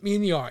personally look me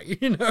in the eye?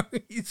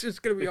 He's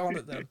just going to be on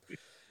at them.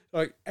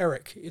 Like,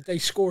 Eric, if they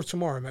score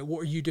tomorrow, mate, what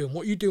are you doing?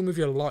 What are you doing with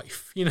your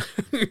life?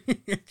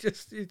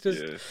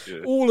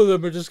 All of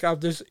them are just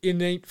have this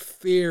innate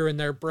fear in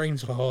their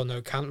brains. Oh,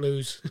 no, can't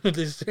lose.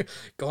 This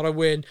gotta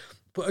win.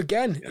 But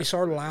again, it's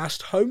our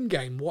last home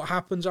game. What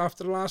happens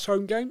after the last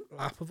home game?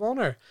 Lap of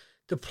honour.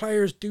 The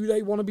players, do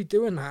they want to be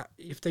doing that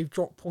if they've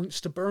dropped points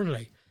to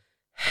Burnley?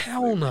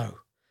 Hell no.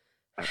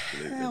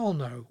 Absolutely. Hell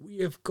no. We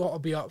have got to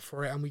be up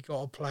for it, and we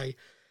got to play.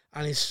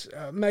 And it's,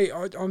 mate,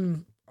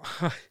 I'm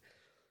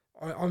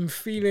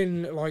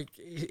feeling like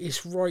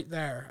it's right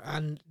there.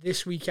 And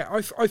this weekend,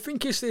 I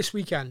think it's this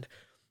weekend.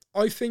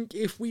 I think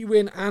if we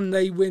win and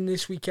they win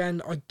this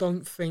weekend, I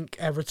don't think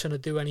Everton will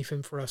do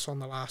anything for us on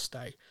the last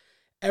day.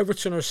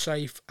 Everton are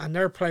safe, and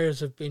their players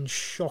have been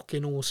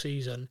shocking all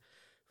season.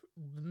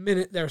 the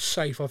minute they're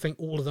safe, I think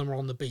all of them are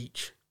on the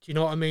beach. Do you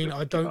know what I mean?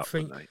 I don't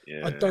think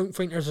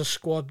there's a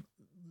squad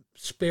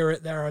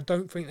spirit there. I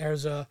don't think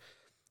there's a...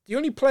 The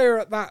only player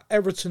at that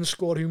Everton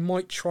squad who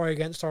might try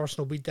against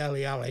Arsenal will be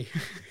Dele Alli,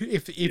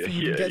 if he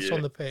even gets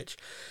on the pitch.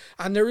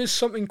 And there is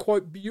something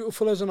quite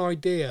beautiful as an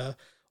idea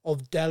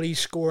of Dele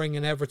scoring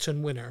an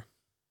Everton winner.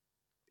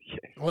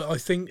 Yeah. I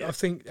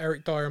think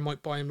Eric Dyer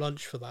might buy him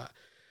lunch for that.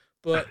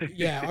 But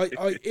yeah,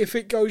 I if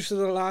it goes to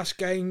the last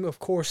game, of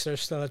course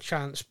there's still a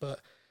chance, but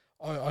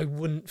I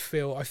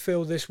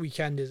feel this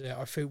weekend is it.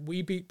 I feel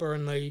we beat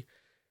Burnley,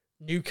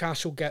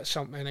 Newcastle gets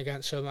something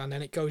against them, and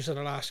then it goes to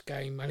the last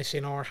game and it's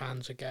in our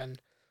hands again,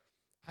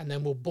 and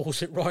then we'll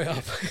balls it right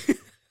up.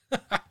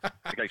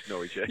 Against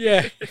Norwich,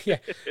 yeah.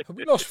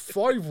 We lost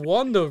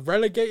 5-1 to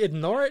relegated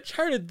Norwich.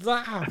 How did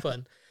that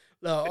happen?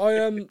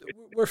 No,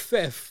 we're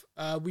fifth.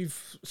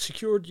 We've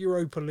secured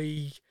Europa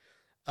League.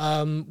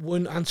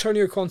 When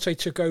Antonio Conte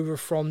took over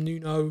from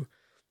Nuno,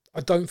 I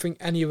don't think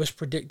any of us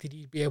predicted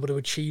he'd be able to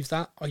achieve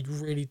that. I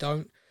really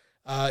don't.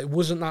 It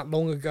wasn't that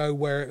long ago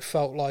where it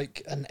felt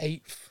like an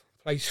 8th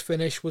place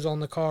finish was on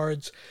the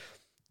cards.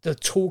 The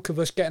talk of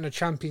us getting a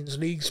Champions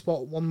League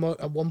spot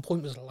at one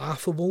point was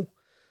laughable.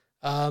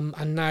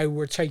 And now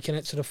we're taking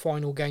it to the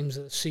final games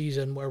of the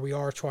season where we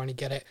are trying to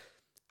get it.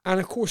 And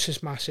of course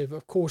it's massive.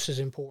 Of course it's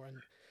important.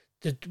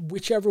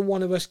 Whichever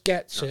one of us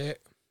gets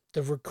it,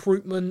 the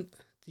recruitment,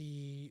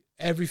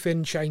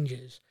 everything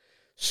changes.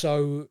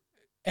 So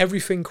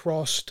everything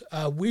crossed.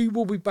 We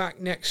will be back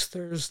next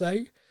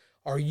Thursday,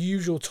 our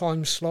usual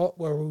time slot,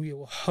 where we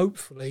will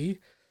hopefully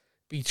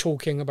be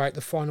talking about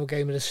the final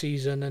game of the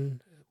season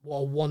and what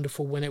a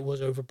wonderful win it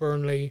was over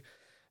Burnley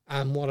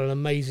and what an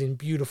amazing,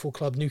 beautiful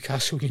club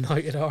Newcastle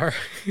United are.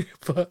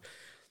 But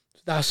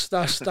that's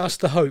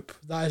the hope.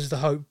 That is the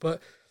hope.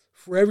 But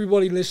for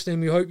everybody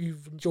listening, we hope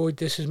you've enjoyed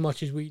this as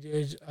much as we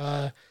did.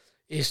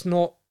 It's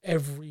not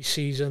every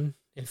season.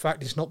 In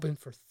fact, it's not been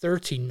for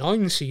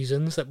 39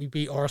 seasons that we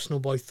beat Arsenal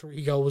by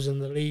 3 goals in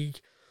the league.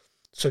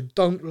 So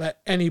don't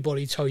let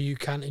anybody tell you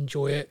can't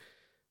enjoy it.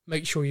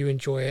 Make sure you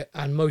enjoy it.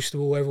 And most of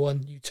all,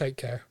 everyone, you take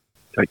care.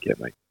 Take care,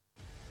 mate.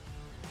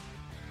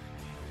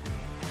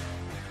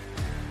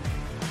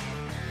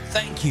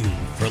 Thank you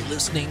for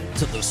listening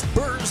to the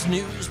Spurs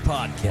News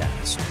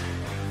Podcast.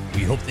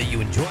 We hope that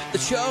you enjoyed the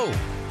show.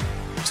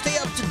 Stay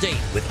up to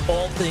date with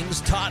all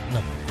things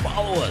Tottenham.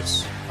 Follow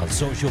us on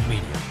social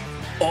media.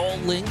 All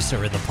links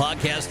are in the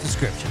podcast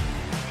description.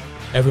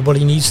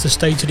 Everybody needs to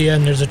stay to the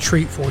end. There's a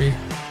treat for you.